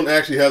ready. This one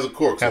actually has a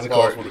cork. So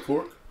pause for the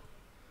cork.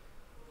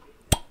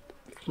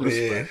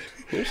 Yeah.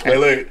 Hey,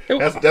 look,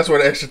 that's where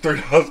the extra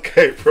 $3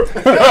 came from.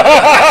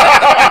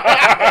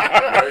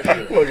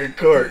 Fucking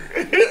cork.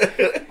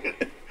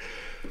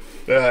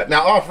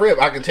 Now, off rip,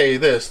 I can tell you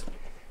this.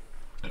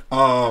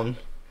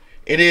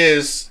 It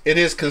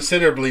is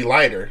considerably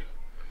lighter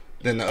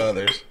than the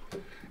others.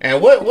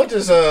 And what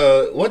does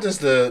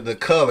the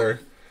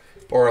color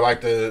or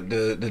like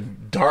the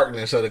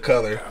darkness of the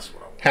color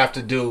have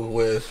to do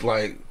with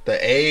like the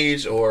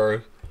age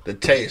or the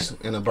taste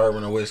in a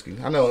bourbon or whiskey?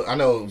 I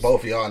know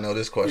both of y'all know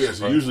this question. Yeah,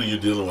 so usually you're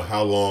dealing with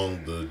how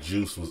long the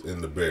juice was in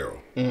the barrel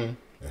and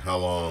how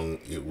long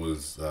it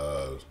was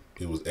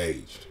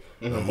aged.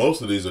 Now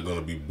most of these are going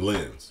to be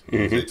blends.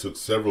 They took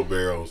several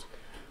barrels,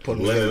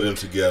 blended them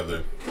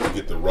together to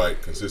get the right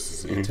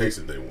consistency and taste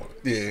that they want.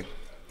 Yeah,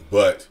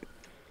 but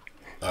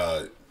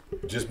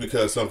just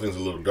because something's a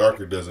little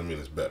darker doesn't mean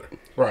it's better.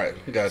 Right,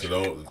 gotcha.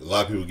 So a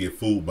lot of people get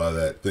fooled by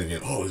that, thinking,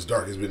 "Oh, it's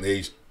dark. It's been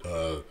aged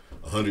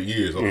 100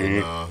 years." Okay,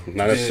 nah,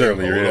 not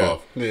necessarily. Hold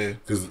off. Yeah,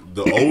 because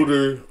the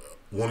older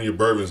one of your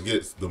bourbons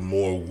gets, the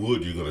more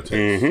wood you're gonna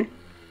taste.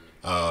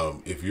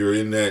 If you're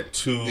in that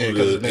 2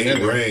 to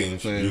 8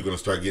 range, you're gonna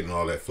start getting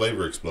all that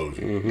flavor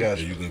explosion, and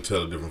you can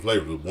tell the different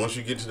flavors. But once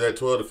you get to that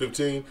 12 to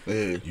 15,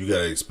 you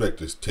gotta expect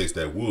to taste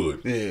that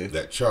wood,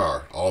 that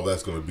char. All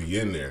that's gonna be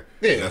in there.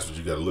 And that's what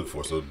you gotta look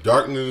for. So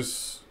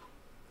darkness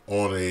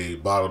on a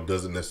bottle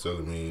doesn't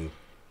necessarily mean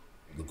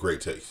a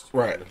great taste.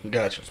 Right,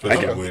 gotcha.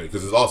 Especially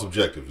because it's all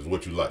subjective. It's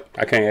what you like.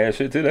 I can't add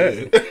shit to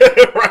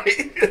that.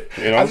 Right.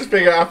 You know? I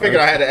figured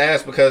I had to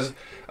ask because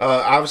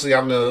obviously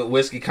I'm the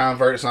whiskey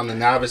convert, so I'm the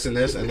novice in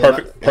this. And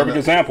perfect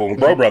example,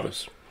 Bro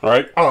Brothers,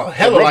 right? Oh,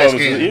 hella light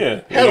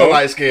skin. Hella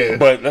light skin.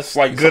 But that's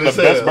like some of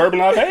the best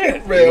bourbon I've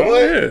had. Man,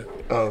 what? Yeah.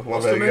 Oh,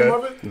 what's the name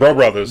of it? Bro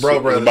Brothers.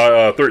 Bro Brothers.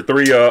 About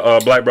three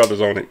black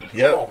brothers on it.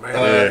 Yep. Oh,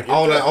 man.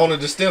 On a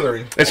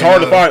distillery. It's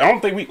hard to find. I don't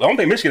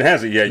think Michigan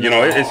has it yet. You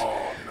know,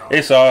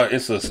 it's a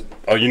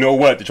you know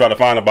what, to try to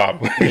find a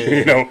bottle.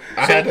 You know,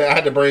 I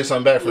had to bring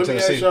something back from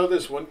Tennessee. Let me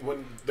ask y'all this: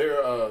 when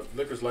there are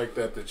liquors like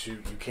that you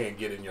can't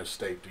get in your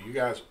state, do you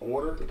guys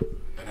order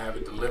and have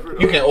it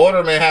delivered? You can order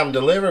them and have them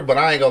delivered, but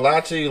I ain't gonna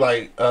lie to you.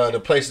 Like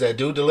the places that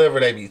do deliver,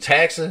 they be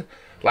taxing.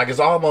 Like it's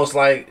almost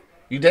like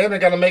you damn near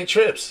gotta make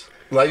trips.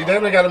 Like you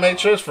damn near gotta make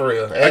trips for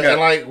real. And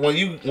like when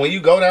you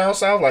go down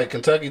south, like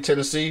Kentucky,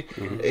 Tennessee,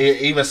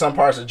 even some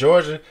parts of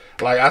Georgia,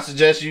 like I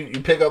suggest you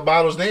pick up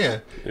bottles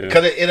then,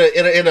 because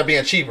it'll end up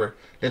being cheaper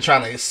than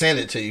trying to send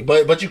it to you.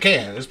 But you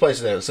can. There's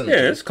places that will send it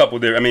to you. It's a couple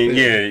there. I mean,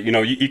 you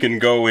know, you can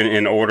go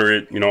and order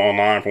it, you know,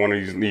 online from one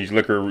of these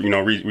liquor, you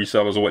know,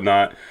 resellers or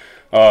whatnot.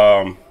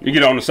 You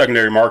get it on the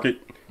secondary market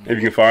if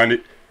you can find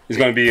it. It's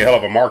going to be a hell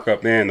of a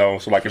markup then, though.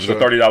 So, like, if it's a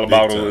 $30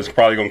 bottle, it's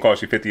probably going to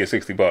cost you $50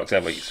 or $60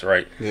 at least,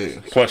 right? Yeah.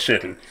 Plus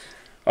shipping.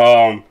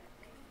 The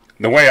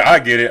way I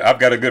get it, I've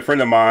got a good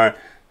friend of mine.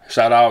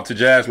 Shout out to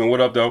Jasmine.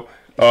 What up, though?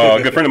 A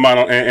good friend of mine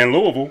in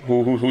Louisville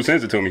who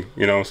sends it to me.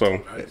 You know,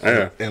 so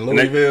in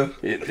Louisville.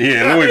 In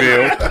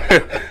Louisville.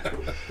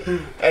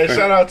 Hey,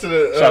 shout out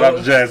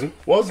to Jasmine.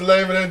 What was the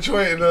name of that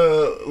joint in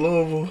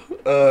Louisville?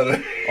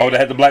 They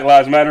had the Black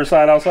Lives Matter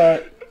sign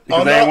outside.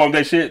 Because they didn't want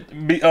that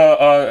shit be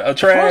trash.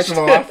 First of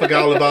all, I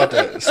forgot all about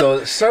that. So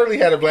it certainly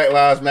had a Black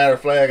Lives Matter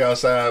flag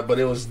outside, but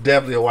it was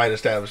definitely a white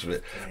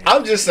establishment.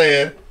 I'm just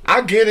saying,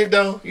 I get it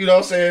though. You know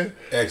what I'm saying?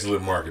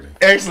 Excellent marketing.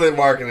 Excellent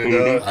marketing,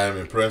 dog. I am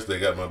impressed. They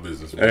got my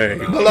business. Hey.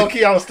 But low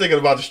key, I was thinking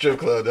about the strip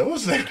club though.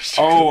 What's the name?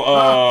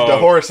 The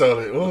horse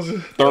on it. What was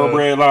it?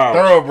 Thoroughbred Lounge.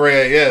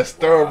 Thoroughbred, yes.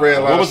 Thoroughbred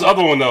Lounge. What was the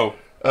other one though?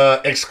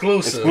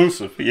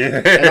 Exclusive. Yeah.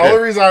 And the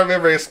only reason I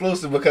remember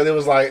exclusive because it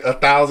was like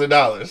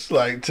 $1,000,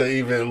 like to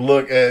even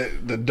look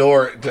at the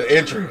door to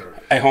entry.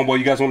 Hey, homeboy,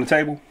 you guys on the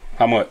table?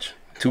 How much?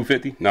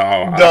 $250? No,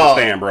 I can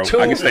stand, bro. I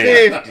can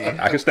stand.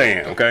 I can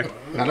stand. Okay.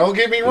 Now, don't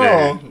get me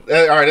wrong.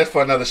 All right, that's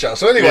for another show.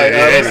 So anyway,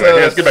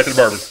 let's get back to the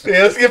bourbon.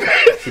 Yeah, let's get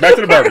back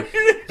to the bourbon.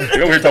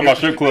 We're over here talking about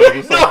strip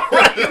clubs.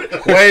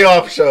 Way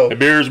off show. The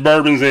beers,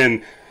 bourbons,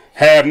 and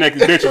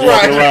half-naked bitches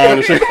walking around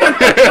and shit.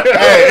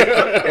 Hey,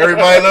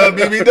 everybody love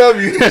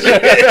BBW.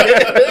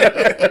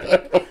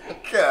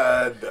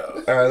 God,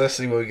 no. All right, let's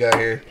see what we got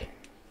here.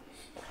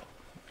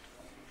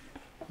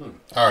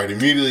 All right,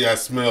 immediately I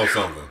smell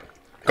something.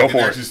 Go I for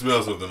it. Actually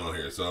smell something on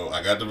here. So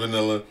I got the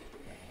vanilla,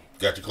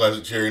 got your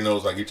classic cherry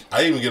nose. I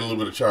even get a little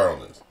bit of char on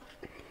this.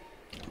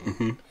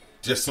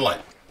 Just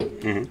slight.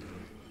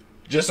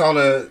 Just on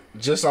the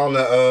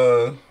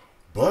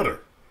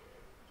butter.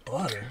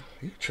 Butter.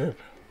 You tripping?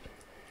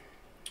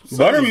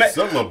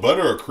 Something of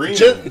butter or cream.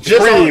 Just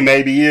cream, on,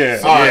 maybe, yeah.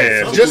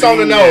 Yeah. Just on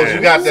the nose,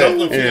 you got that.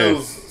 Something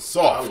feels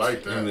soft. I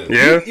like that.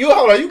 Yeah. You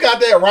hold on, you got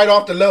that right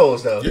off the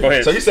nose though. Go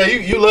ahead. So you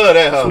say you love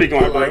that, huh? Speak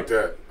on I it, bro. like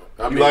that.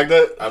 I mean, like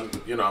that?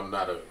 I'm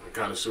not a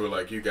connoisseur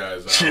like you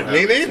guys.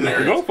 Me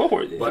neither. Go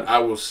for it. But I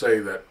will say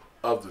that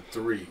of the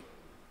three,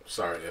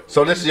 sorry, Evan.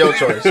 So this is your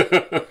choice.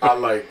 I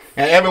like.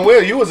 And Evan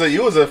Williams,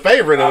 you was a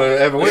favorite of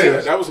Evan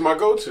Williams. Yeah, that was my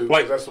go-to.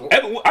 Like, that's the,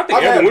 I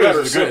think Evan Williams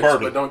is a good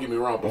bourbon. But don't get me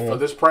wrong. But for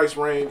this price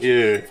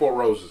range, Four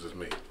Roses is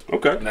me.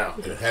 Okay. Now,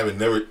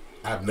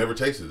 I've never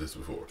tasted this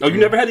before. Oh, you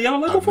never had the yellow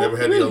label before? I've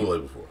never had the yellow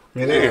label before.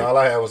 Me neither. All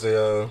I had was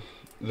the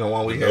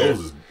one we had.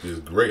 Nose is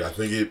great. I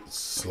think it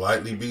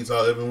slightly beats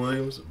out Evan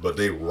Williams, but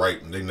they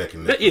neck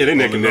and neck. Yeah, they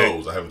neck and neck.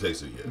 Nose, I haven't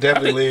tasted it yet.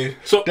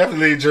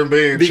 Definitely Jim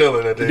Beam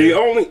chilling at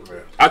the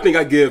I think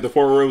I give the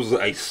Four Roses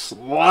a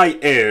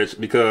slight edge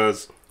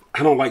because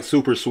I don't like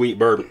super sweet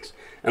bourbons.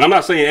 And I'm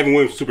not saying Evan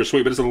Williams is super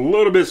sweet, but it's a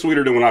little bit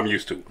sweeter than what I'm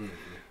used to.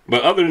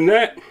 But other than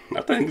that,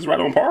 I think it's right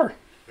on par.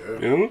 Yeah.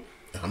 You know?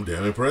 I'm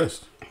damn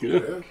impressed.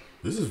 Yeah.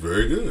 This is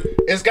very good.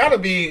 It's got to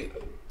be,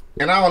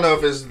 and I don't know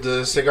if it's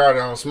the cigar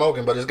that I'm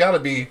smoking, but it's got to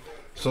be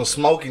some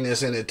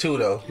smokiness in it too,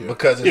 though,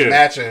 because it's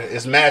matching.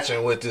 It's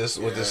matching with this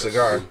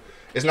cigar.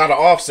 It's not an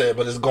offset,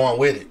 but it's going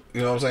with it.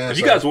 You know what I'm saying? If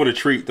you guys want a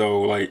treat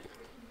though, like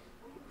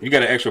you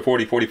got an extra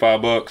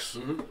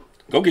 $40-$45,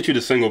 go get you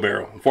the single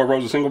barrel. Four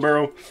Roses single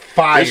barrel.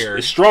 Fire.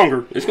 It's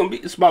stronger. It's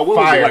about what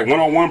was it, like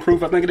 101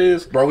 proof, I think it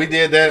is. Bro, we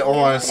did that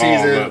on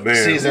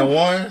season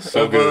 1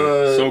 so of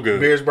good. So good.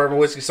 Beers, Bourbon,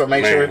 Whiskey. So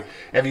make sure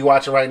if you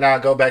watch it right now,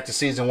 go back to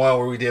season 1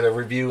 where we did a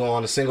review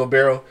on the single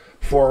barrel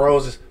Four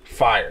Roses.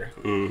 fire.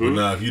 But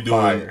now,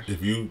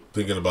 if you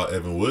thinking about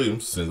Evan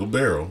Williams single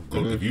barrel,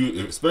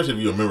 especially if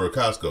you're a member of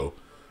Costco,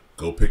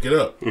 go pick it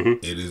up.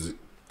 It is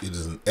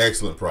an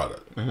excellent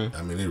product.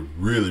 I mean, it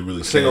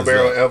really single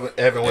barrel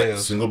Evan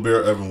Williams. Single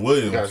barrel Evan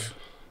Williams.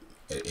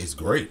 It's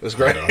great. It's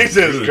great. I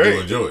really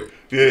do enjoy it.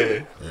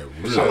 Yeah.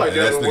 Really. I like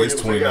that thing. It's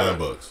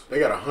 $29. They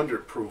got a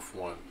 100 proof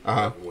one.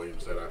 Evan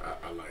Williams that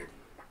I like.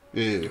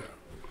 Yeah.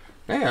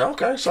 Man.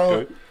 Okay.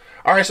 So,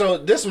 all right. So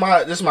this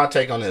is my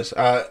take on this.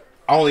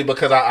 Only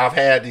because I've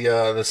had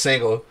the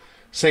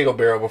single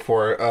barrel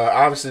before.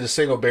 Obviously, the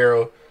single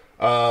barrel.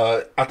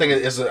 I think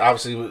it is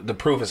obviously the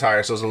proof is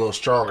higher, so it's a little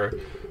stronger.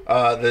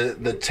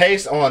 The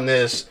taste on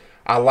this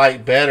I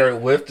like better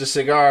with the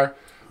cigar,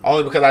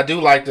 only because I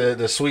do like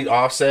the sweet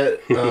offset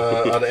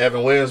of the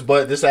Evan Williams,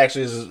 but this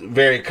actually is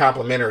very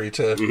complimentary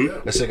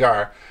to the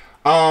cigar.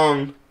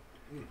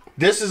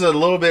 This is a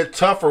little bit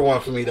tougher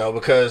one for me though,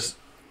 because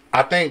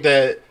I think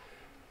that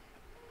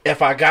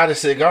if I got a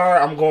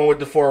cigar, I'm going with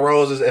the Four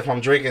Roses. If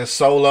I'm drinking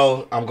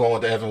solo, I'm going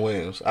with the Evan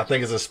Williams. I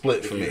think it's a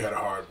split for me. You had a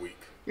hard week.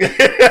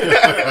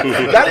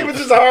 Not even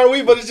just a hard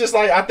week, but it's just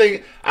like I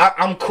think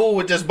I'm cool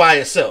with just by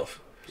itself.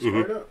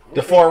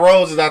 The Four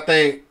Roses, I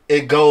think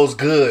it goes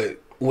good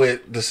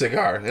with the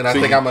cigar, and I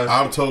think I'm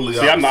totally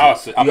opposite. I'm the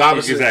opposite. I'm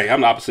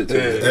the opposite too.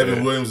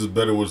 Evan Williams is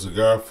better with a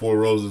cigar. Four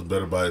Roses is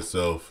better by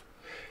itself.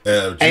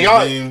 Jim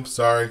Beam,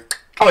 sorry.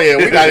 Oh yeah,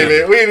 we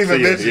ain't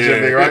even mentioned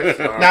Jim Beam, right?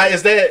 Now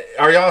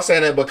are y'all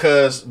saying that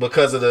because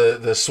of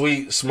the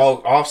sweet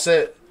smoke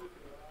offset?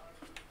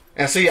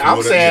 And see,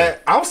 I'm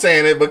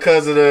saying it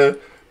because of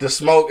the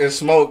smoke and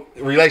smoke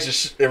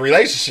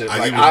relationship.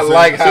 Like, I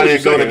like how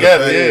they go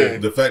together.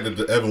 The fact that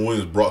the Evan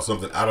Williams brought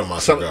something out of my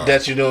cigar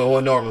that you know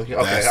normally.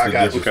 Okay, I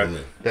got you.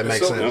 That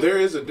makes sense. There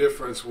is a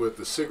difference with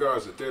the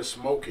cigars that they're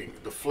smoking,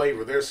 the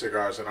flavor of their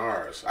cigars and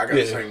ours. I got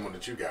the same one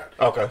that you got.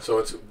 Okay,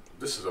 so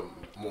this is a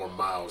more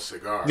mild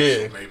cigar.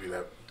 Yeah, so maybe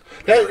that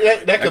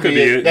could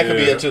be it. That could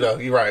be it too, though.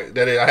 You're right.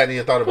 I hadn't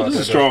even thought about that.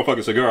 This is a strong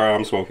fucking cigar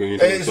I'm smoking.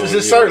 It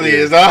certainly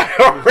is. I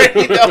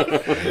already know.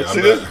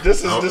 See,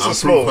 this is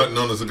smooth. I'm putting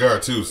on the cigar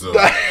too. So.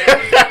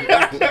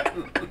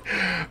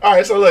 All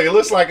right. So look, it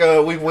looks like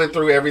we went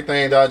through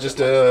everything. Just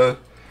to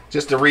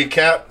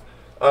recap.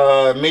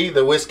 Me,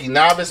 the whiskey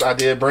novice, I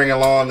did bring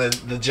along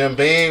the Jim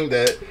Beam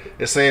that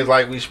it seems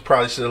like we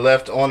probably should have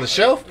left on the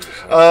shelf.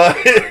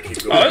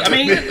 I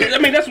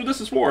mean that's what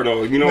this is for,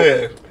 though. You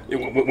know,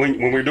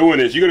 when we're doing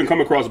this, you're gonna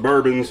come across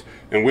bourbons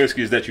and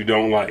whiskeys that you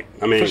don't like.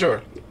 I mean, for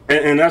sure,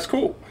 and that's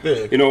cool.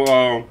 Yeah. You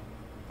know,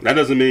 that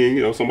doesn't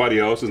mean somebody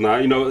else is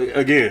not. You know,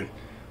 again,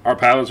 our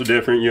palates are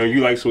different. You know,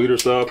 you like sweeter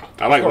stuff.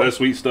 I like less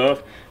sweet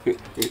stuff.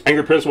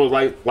 Angry Principal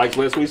likes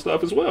less sweet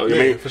stuff as well. I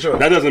mean, for sure.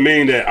 That doesn't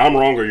mean that I'm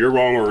wrong or you're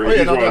wrong or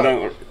he's wrong.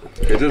 No.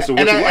 It's just what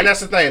you like. And that's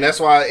the thing. That's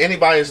why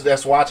anybody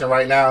that's watching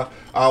right now,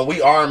 we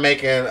are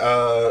making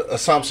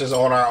assumptions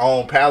on our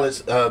own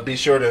palates. Be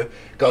sure to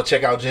go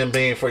check out Jim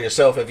Beam for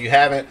yourself if you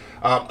haven't.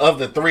 Of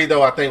the three,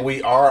 though, I think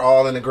we are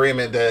all in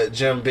agreement that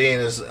Jim Beam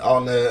is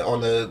on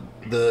the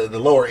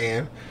lower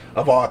end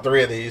of all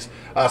three of these.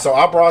 So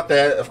I brought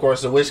that, of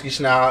course, the Whiskey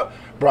Snob,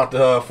 brought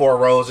the Four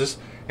Roses.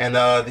 And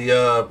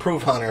the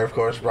Proof Hunter, of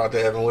course, brought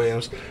the Evan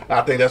Williams.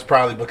 I think that's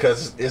probably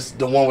because it's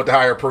the one with the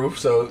higher proof.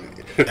 So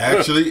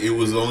actually, it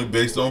was only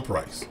based on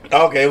price.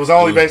 Okay, it was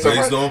only based on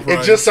price.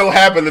 It just so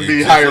happened to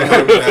be higher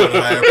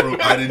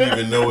proof. I didn't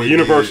even know it. The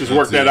universe just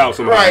worked that out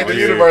somehow. Right, the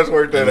universe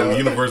worked that out. The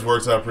universe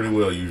works out pretty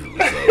well usually.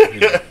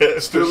 So,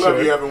 still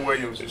love you, Evan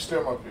Williams. You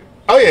still my pick.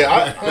 Oh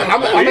yeah,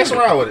 I'm messing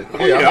around with it.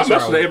 I'm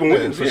messing with Evan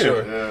Williams for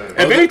sure.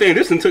 If anything,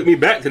 this one took me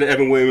back to the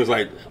Evan Williams.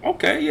 Like,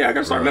 okay, I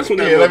gotta start messing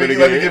with that. Let me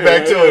get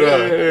back to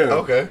it.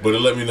 Okay, but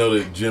it let me know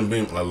that Jim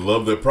Beam, I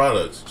love their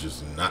products,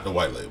 just not the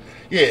white label.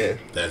 Yeah,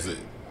 that's it.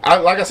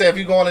 Like I said, if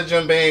you go on to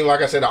Jim Beam,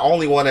 like I said, the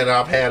only one that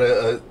I've had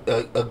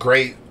a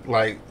great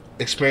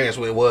experience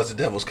with was the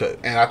Devil's Cut,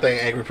 and I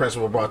think Angry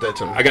Principal brought that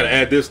to me. I gotta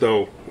add this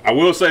though. I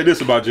will say this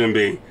about Jim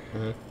Beam.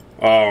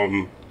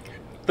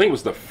 I think it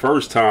was the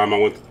first time I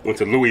went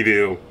to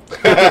Louisville.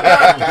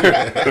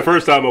 The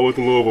first time I went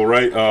to Louisville,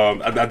 right?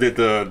 I did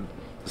the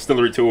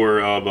distillery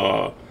tour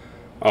of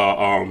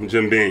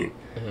Jim Beam,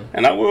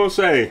 and I will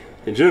say,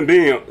 Jim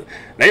Beam,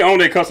 they own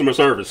their customer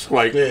service.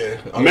 Like,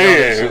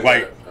 man,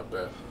 like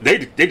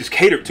they just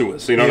catered to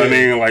us. You know what I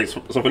mean? Like,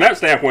 so from that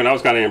standpoint, I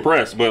was kind of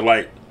impressed. But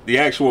like the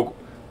actual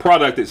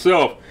product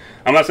itself,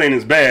 I'm not saying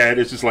it's bad.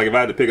 It's just like if I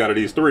had to pick out of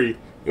these three,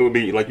 it would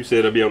be like you said,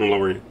 it'd be on the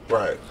lower end.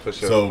 Right, for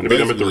sure. So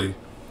basically,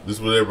 this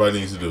is what everybody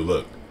needs to do.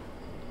 Look,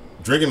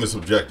 drinking is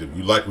subjective.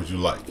 You like what you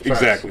like.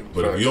 Exactly.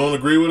 But if you don't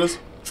agree with us,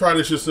 try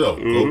this yourself.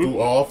 Go through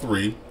all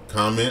three,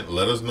 comment,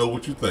 let us know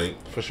what you think.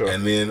 For sure.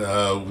 And then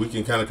we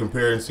can kind of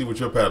compare and see what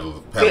your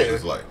palate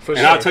is like. And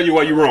I'll tell you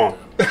why you're wrong.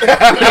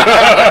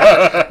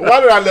 Why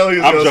did I know he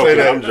was going to say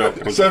that? I'm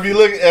joking. So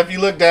if you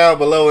look down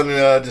below in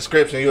the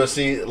description, you'll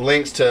see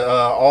links to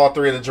all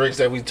three of the drinks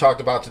that we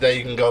talked about today.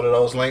 You can go to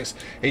those links.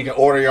 And you can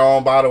order your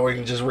own bottle, or you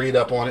can just read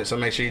up on it. So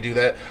make sure you do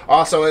that.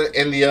 Also,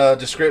 in the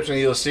description,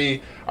 you'll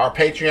see our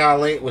Patreon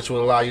link, which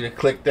will allow you to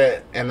click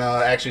that and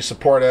actually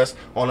support us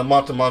on a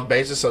month-to-month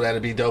basis. So that'll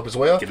be dope as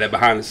well. Get that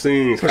behind the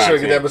scenes For content.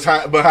 sure, get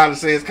that behind the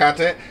scenes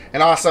content.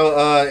 And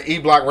also,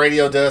 E-Block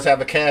Radio does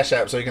have a Cash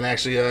App, so you can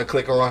actually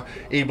click on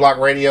E-Block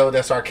Radio.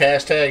 That's our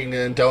cash tag. You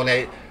can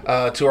donate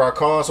to our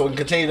cause, so we can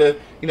continue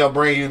to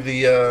bring you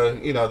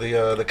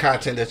the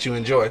content that you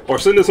enjoy. Or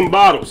send us some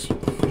bottles.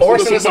 Or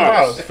send us some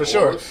bottles, for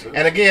sure.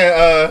 And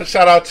again,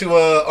 shout out to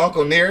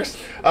Uncle Nearest,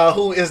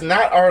 who is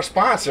not our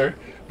sponsor,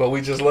 but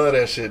we just love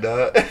that shit,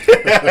 dog.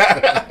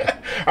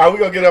 All right, we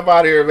gonna get up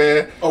out of here,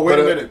 man. Oh, wait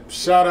a minute.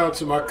 Shout out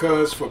to my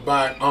cuz for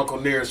buying Uncle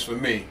Nearest for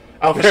me.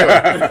 Oh, for sure.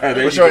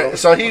 For sure.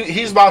 So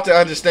he's about to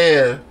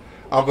understand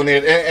Uncle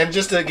Nearest. And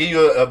just to give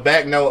you a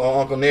back note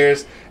on Uncle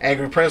Nearest,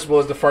 Angry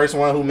Principal is the first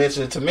one who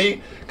mentioned it to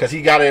me, because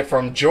he got it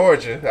from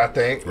Georgia, I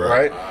think,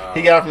 right?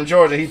 He got it from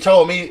Georgia. He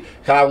told me,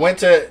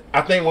 because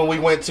I think when we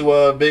went to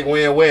a Big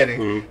Win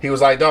wedding, he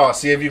was like, dog,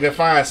 see if you can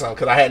find some,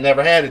 because I had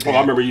never had it then. Oh,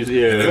 I remember you,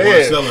 And they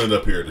weren't selling it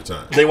up here at the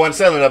time. They wasn't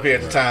selling it up here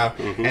at the time.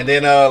 And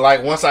then,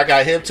 once I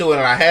got hip to it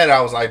and I had it,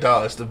 I was like,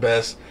 dog, it's the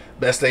best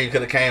thing you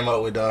could have came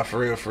up with, dog, for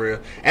real.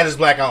 And it's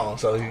black on,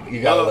 so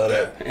you gotta love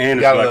that.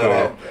 And it's black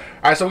on.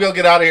 All right, so we're gonna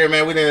get out of here,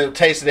 man. We didn't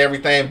taste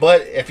everything,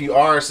 but if you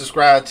are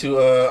subscribed to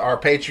our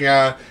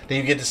Patreon, then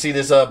you get to see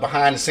this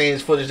behind the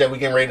scenes footage that we're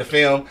getting ready to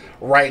film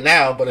right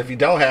now. But if you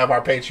don't have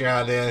our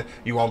Patreon, then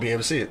you won't be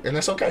able to see it, and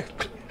that's okay.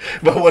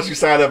 But once you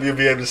sign up, you'll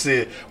be able to see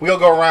it. We're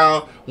gonna go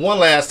around one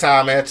last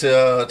time, man,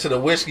 to the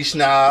Whiskey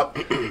Snob,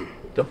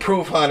 the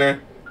Proof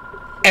Hunter,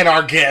 and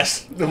our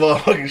guest, the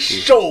motherfucking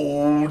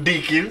show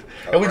deacon.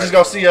 And we just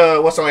gonna see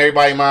what's on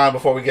everybody's mind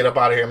before we get up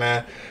out of here,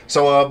 man.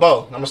 So,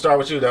 Bo, I'm gonna start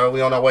with you, though.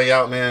 We on our way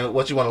out, man.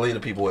 What you want to leave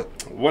the people with?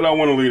 What I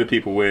want to leave the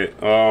people with,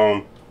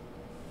 I'm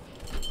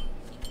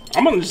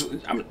just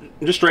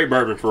straight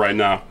bourbon for right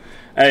now.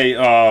 Hey,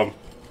 I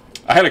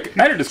had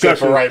a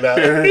discussion for right now.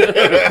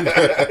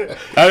 I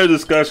had a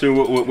discussion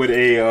with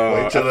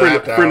a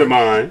friend of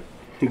mine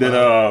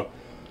that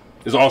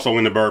is also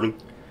into bourbon.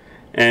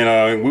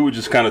 And we were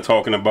just kind of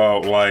talking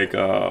about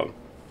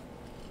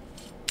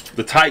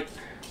the type,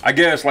 I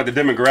guess, like the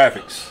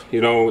demographics,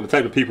 the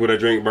type of people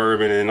that drink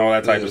bourbon and all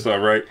that type of stuff,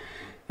 right?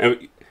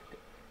 And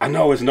I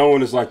know it's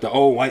known as like the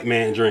old white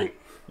man drink,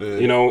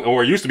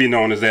 or it used to be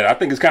known as that. I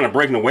think it's kind of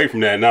breaking away from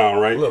that now,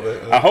 right? A little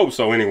bit, yeah. I hope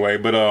so anyway.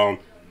 But I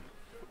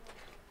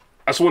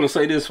just want to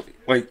say this,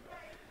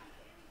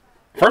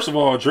 first of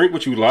all, drink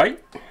what you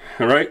like,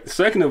 all right?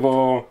 Second of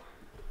all,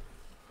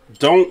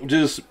 don't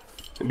just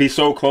be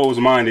so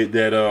closed-minded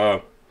that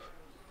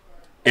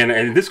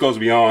and this goes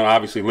beyond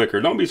obviously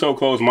liquor. Don't be so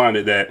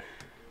closed-minded that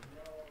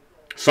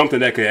something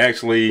that could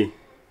actually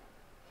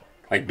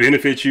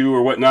benefit you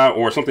or whatnot,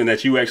 or something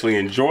that you actually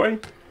enjoy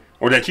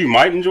or that you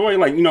might enjoy,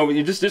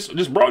 you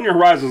just broaden your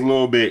horizons a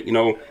little bit.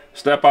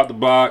 Step out the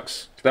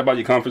box, step out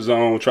your comfort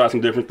zone, try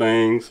some different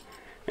things,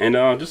 and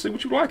just see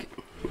what you like.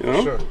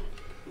 Sure.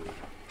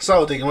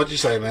 So, Deacon, what you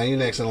say, man? You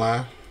next in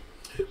line.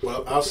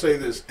 Well, I'll say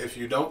this: if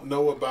you don't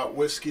know about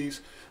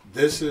whiskeys,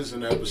 this is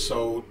an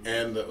episode,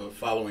 and the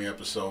following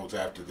episodes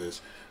after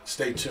this,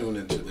 stay tuned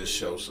into this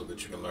show so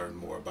that you can learn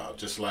more about.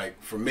 Just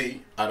like for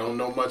me, I don't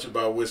know much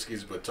about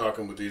whiskeys, but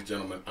talking with these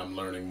gentlemen, I'm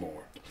learning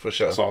more. For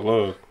sure. That's all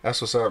love.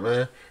 That's what's up,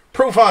 man.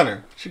 Proof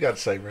Hunter. What you got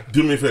to say, bro?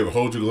 Do me a favor.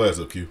 Hold your glass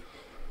up, Q.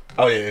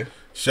 Oh, yeah.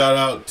 Shout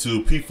out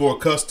to P4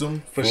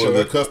 Custom for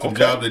the custom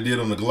job they did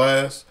on the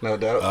glass. No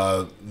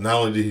doubt. Not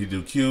only did he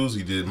do Q's,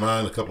 he did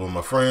mine, a couple of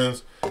my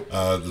friends.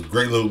 The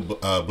great little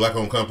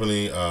black-owned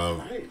company.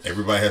 Nice.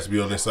 Everybody has to be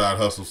on their side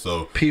hustle.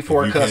 So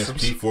P4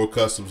 Customs. P4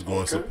 Customs, go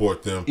and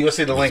support them. You'll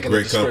see the link in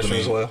the description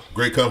as well.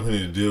 Great company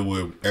to deal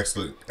with.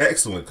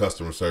 Excellent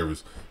customer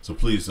service. So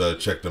please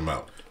check them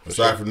out.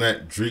 Aside from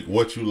that, drink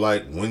what you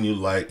like, when you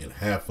like, and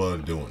have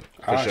fun doing it.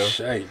 For sure.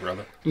 Shade,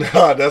 brother.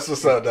 No, that's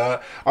what's up,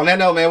 dog. On that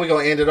note, man, we're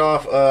going to end it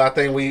off. I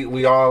think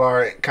we all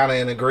are kind of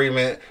in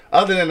agreement,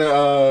 other than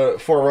the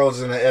Four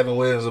Roses and the Evan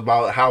Williams,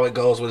 about how it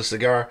goes with a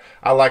cigar.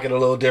 I like it a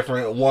little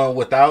different. One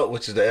without,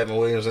 which is the Evan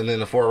Williams, and then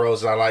the Four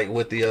Roses I like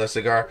with the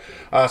cigar.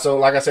 So,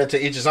 like I said,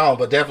 to each his own.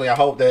 But definitely, I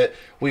hope that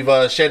we've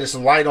shedded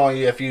some light on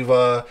you. If you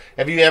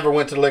ever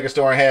went to the liquor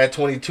store and had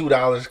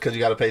 $22, because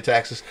you got to pay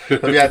taxes.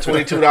 If you had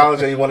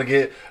 $22 and you want to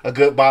get a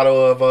good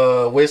bottle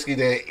of whiskey,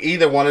 then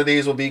either one of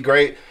these will be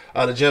great.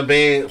 The Jim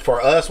Beam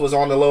for us was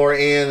on the lower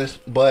end,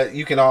 but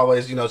you can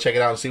always, check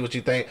it out and see what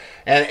you think.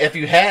 And if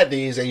you had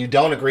these and you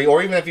don't agree,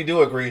 or even if you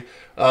do agree,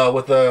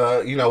 with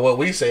you know, what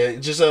we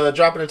said, just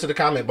drop it into the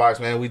comment box,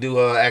 man. We do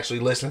actually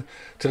listen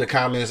to the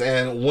comments,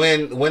 and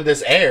when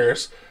this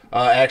airs,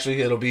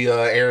 actually it'll be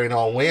airing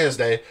on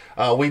Wednesday.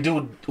 We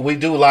do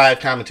live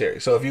commentary,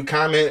 so if you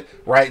comment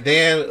right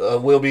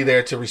then, we'll be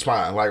there to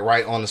respond, like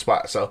right on the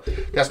spot. So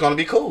that's gonna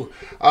be cool.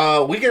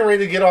 We getting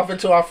ready to get off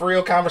into our for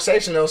real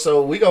conversation though,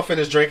 so we go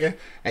finish drinking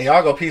and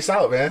y'all go peace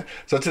out, man.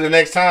 So to the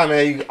next time,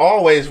 man, you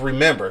always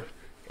remember,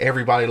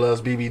 everybody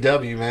loves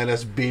BBW, man.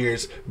 That's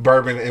beers,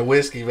 bourbon, and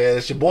whiskey, man.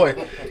 It's your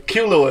boy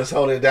Q Lewis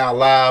holding it down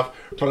live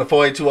from the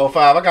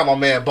 48205. I got my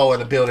man Bo in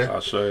the building.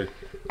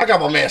 I got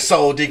my man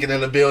Soul Deacon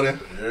in the building.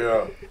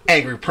 Yeah.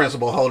 Angry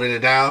Principal holding it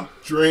down.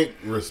 Drink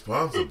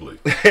responsibly.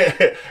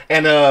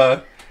 And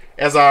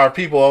as our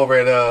people over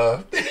at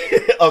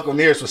Uncle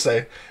Nearest would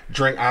say,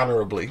 drink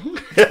honorably.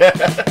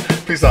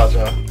 Peace out,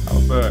 y'all.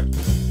 All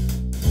right.